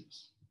stay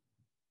Jesus.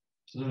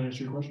 Does that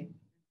answer your question?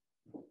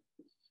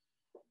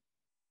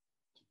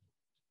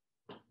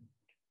 All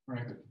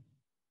right, good.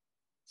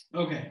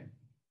 Okay.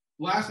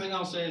 Last thing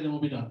I'll say, and then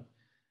we'll be done,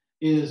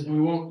 is,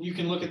 and you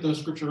can look at those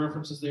scripture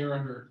references there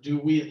under, do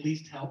we at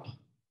least help?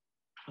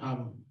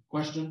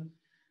 Question.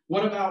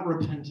 What about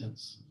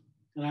repentance?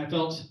 And I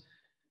felt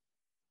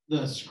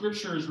the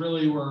scriptures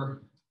really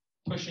were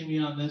pushing me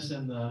on this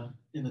in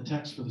the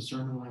text for the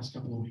sermon the last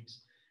couple of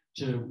weeks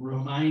to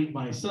remind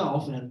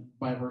myself, and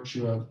by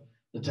virtue of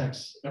the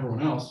text,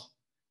 everyone else,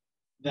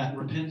 that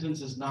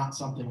repentance is not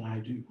something I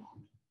do.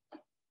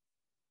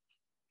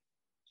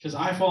 Because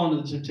I fall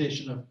into the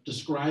temptation of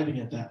describing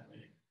it that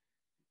way,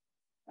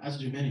 as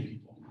do many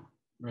people,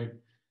 right?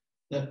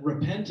 that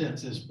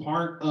repentance is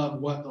part of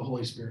what the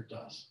Holy Spirit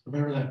does.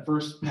 Remember that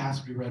first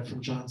passage we read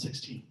from John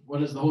 16.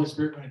 What is the Holy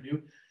Spirit going to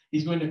do?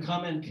 He's going to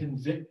come and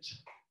convict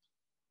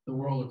the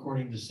world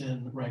according to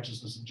sin,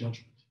 righteousness, and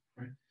judgment.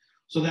 Right?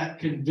 So that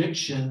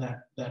conviction,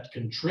 that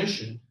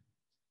contrition,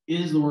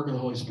 is the work of the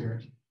Holy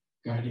Spirit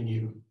guiding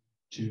you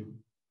to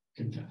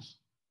confess.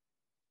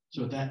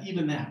 So that,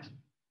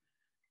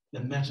 the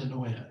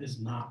metanoia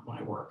is not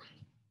my work.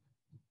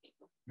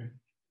 Right?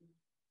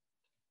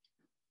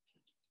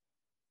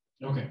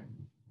 Okay.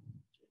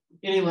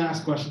 Any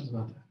last questions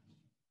about that?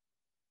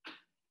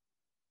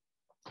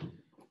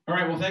 All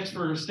right, well, thanks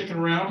for sticking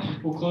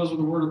around. We'll close with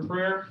a word of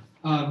prayer.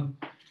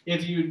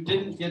 If you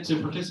didn't get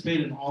to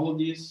participate in all of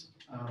these,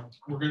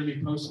 we're going to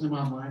be posting them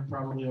online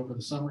probably over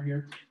the summer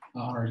here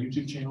on our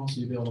YouTube channel, so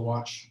you'll be able to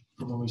watch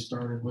from when we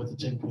started with the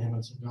 10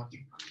 Commandments and God.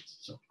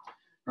 So, all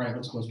right,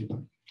 let's close with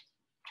prayer.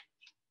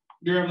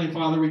 Dear Heavenly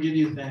Father, we give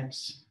you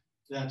thanks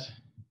that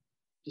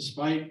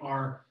despite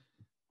our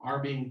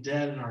being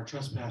dead in our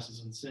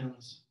trespasses and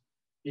sins,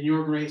 in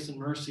your grace and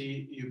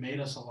mercy, you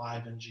made us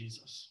alive in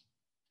Jesus.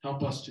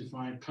 Help us to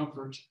find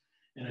comfort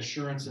and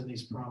assurance in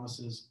these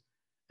promises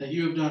that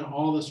you have done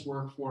all this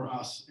work for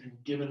us and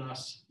given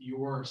us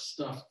your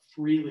stuff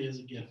freely as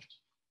a gift,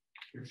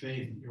 your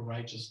faith, your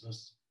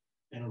righteousness,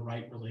 and a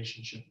right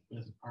relationship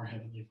with our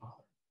Heavenly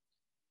Father.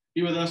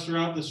 Be with us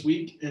throughout this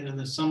week and in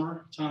the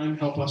summer time.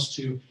 Help us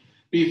to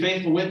be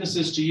faithful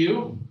witnesses to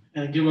you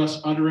and give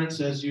us utterance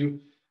as you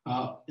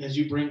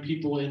bring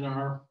people in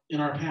our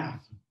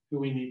path who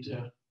we need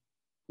to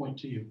point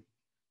to you.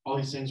 All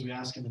these things we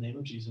ask in the name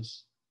of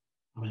Jesus.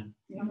 Amen.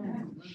 Amen.